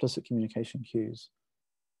implicit communication cues.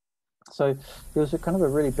 So there was a kind of a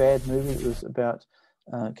really bad movie that was about,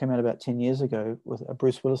 came out about 10 years ago with a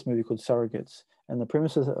Bruce Willis movie called Surrogates. And the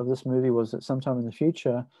premise of this movie was that sometime in the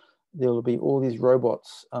future, there will be all these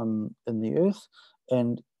robots in the earth,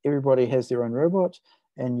 and everybody has their own robot,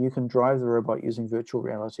 and you can drive the robot using virtual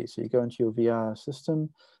reality. So you go into your VR system,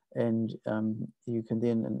 and you can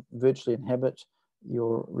then virtually inhabit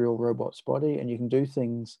your real robot's body, and you can do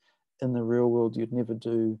things in the real world you'd never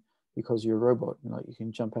do because you're a robot. Like you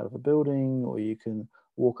can jump out of a building, or you can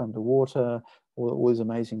walk underwater, all these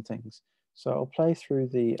amazing things. So I'll play through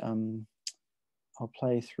the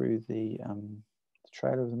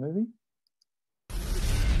trailer of the movie.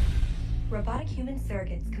 Robotic human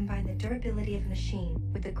surrogates combine the durability of a machine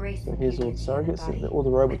with the grace. So here's all the surrogates. All the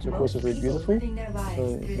robots, of course, are very beautiful. So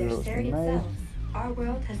the robots are made. Our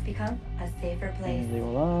world has become a safer place. And there you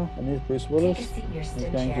all are. And there's Bruce Willis. Take a seat in your He's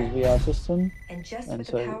STEM going to chair. his VR system. And just And with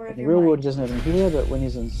the so power in of the your real world, mind, he doesn't have any hair, but when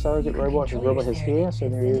he's in surrogate you can robot, his control robot your has hair. surrogate So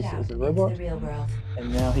and there he send is it out as a into robot. the real world.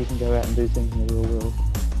 And now he can go out and do things in the real world.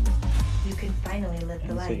 You can finally live the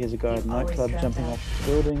And life so here's a guy at a you've always nightclub dreamt jumping of, off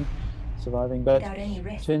the building, surviving. But without any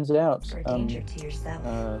risk turns out, or danger to yourself.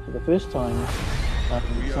 for the first time,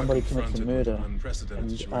 somebody commits a murder,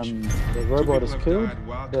 and the robot is killed,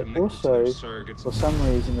 but also, for some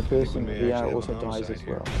reason, the person in the VR also dies as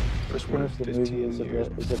well. The premise of the movie is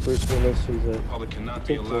that Bruce Willis, who's a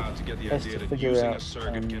detective, has to figure out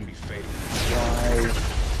why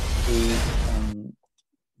the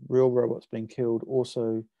real robots being killed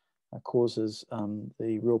also causes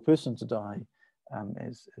the real person to die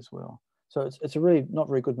as well. So it's a really not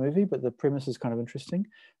very good movie, but the premise is kind of interesting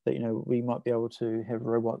that, you know, we might be able to have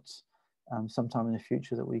robots sometime in the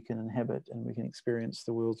future that we can inhabit and we can experience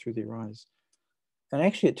the world through their eyes. And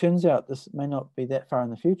actually, it turns out this may not be that far in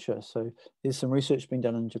the future. So there's some research being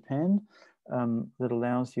done in Japan that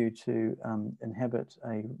allows you to inhabit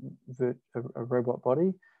a robot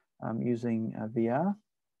body using VR.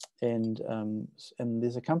 And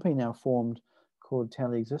there's a company now formed called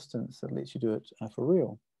Teleexistence that lets you do it for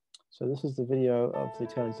real. So this is the video of the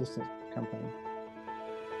Teleexistence company.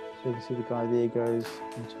 So you can see the guy there goes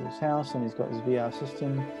into his house and he's got his VR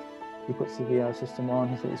system. He puts the VR system on.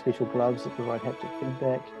 He's got these special gloves that provide haptic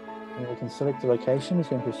feedback. And he can select a location. He's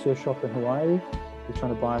going to a surf shop in Hawaii. He's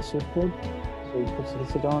trying to buy a surfboard. So he puts the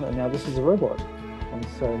headset on, and now this is a robot. And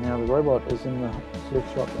so now the robot is in the surf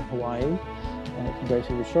shop in Hawaii, and it can go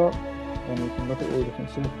to the shop, and he can look at all the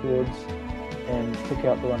different surfboards and pick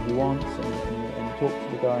out the one he wants, and talk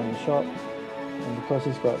to the guy in the shop. And because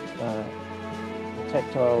he's got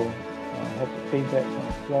tactile haptic feedback on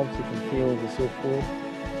his gloves, he can feel the surfboard,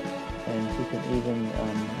 and he can even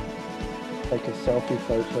take a selfie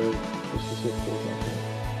photo with the surfboard like that.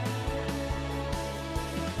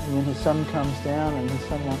 And then his son comes down, and his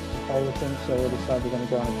son wants to play with him, so they decide they're going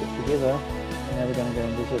to go on a trip together. And now they're going to go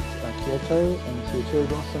and visit Kyoto and see the cherry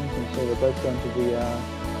blossoms, and so they're both going to VR,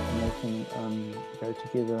 and they can go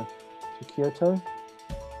together to Kyoto.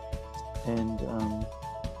 And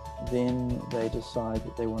then they decide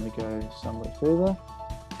that they want to go somewhere further,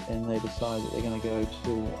 and they decide that they're going to go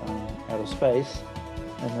to outer space,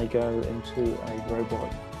 and they go into a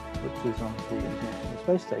robot which is on the International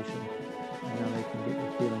Space Station, and now they can get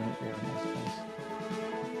the feeling that they're in outer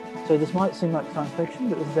space. So this might seem like science fiction,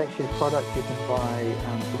 but this is actually a product you can buy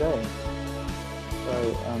today. So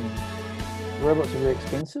robots are very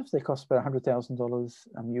expensive. They cost about $100,000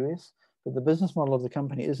 US. But the business model of the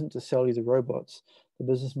company isn't to sell you the robots. The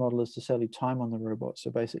business model is to sell you time on the robots.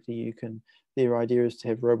 So basically their idea is to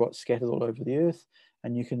have robots scattered all over the earth,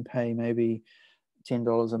 and you can pay maybe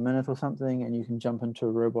 $10 a minute or something, and you can jump into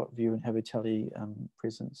a robot view and have a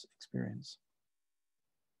tele-presence experience.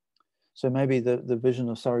 So maybe the vision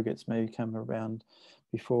of surrogates may come around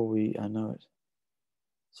before we know it.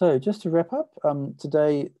 So just to wrap up,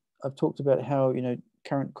 today I've talked about how,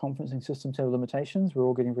 current conferencing systems have limitations. We're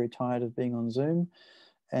all getting very tired of being on Zoom,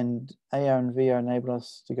 and AR and VR enable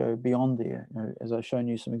us to go beyond there. As I've shown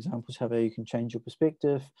you some examples how you can change your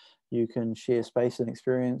perspective, you can share space and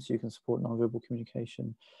experience, you can support nonverbal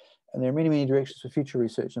communication. And there are many, many directions for future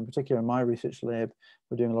research. In particular, in my research lab,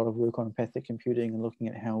 we're doing a lot of work on empathic computing and looking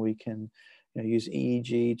at how we can use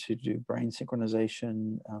EEG to do brain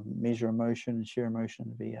synchronization, measure emotion and share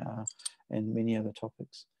emotion in VR, and many other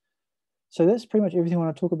topics. So that's pretty much everything I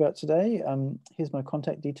want to talk about today. Here's my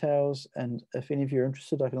contact details, and if any of you are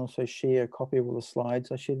interested, I can also share a copy of all the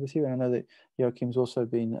slides I shared with you. And I know that Joachim's also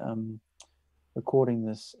been recording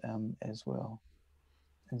this as well.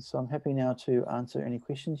 And so I'm happy now to answer any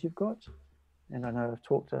questions you've got. And I know I've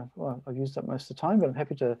talked, well, I've used up most of the time, but I'm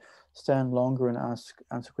happy to stand longer and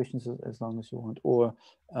answer questions as long as you want, or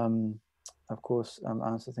of course,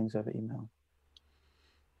 answer things over email.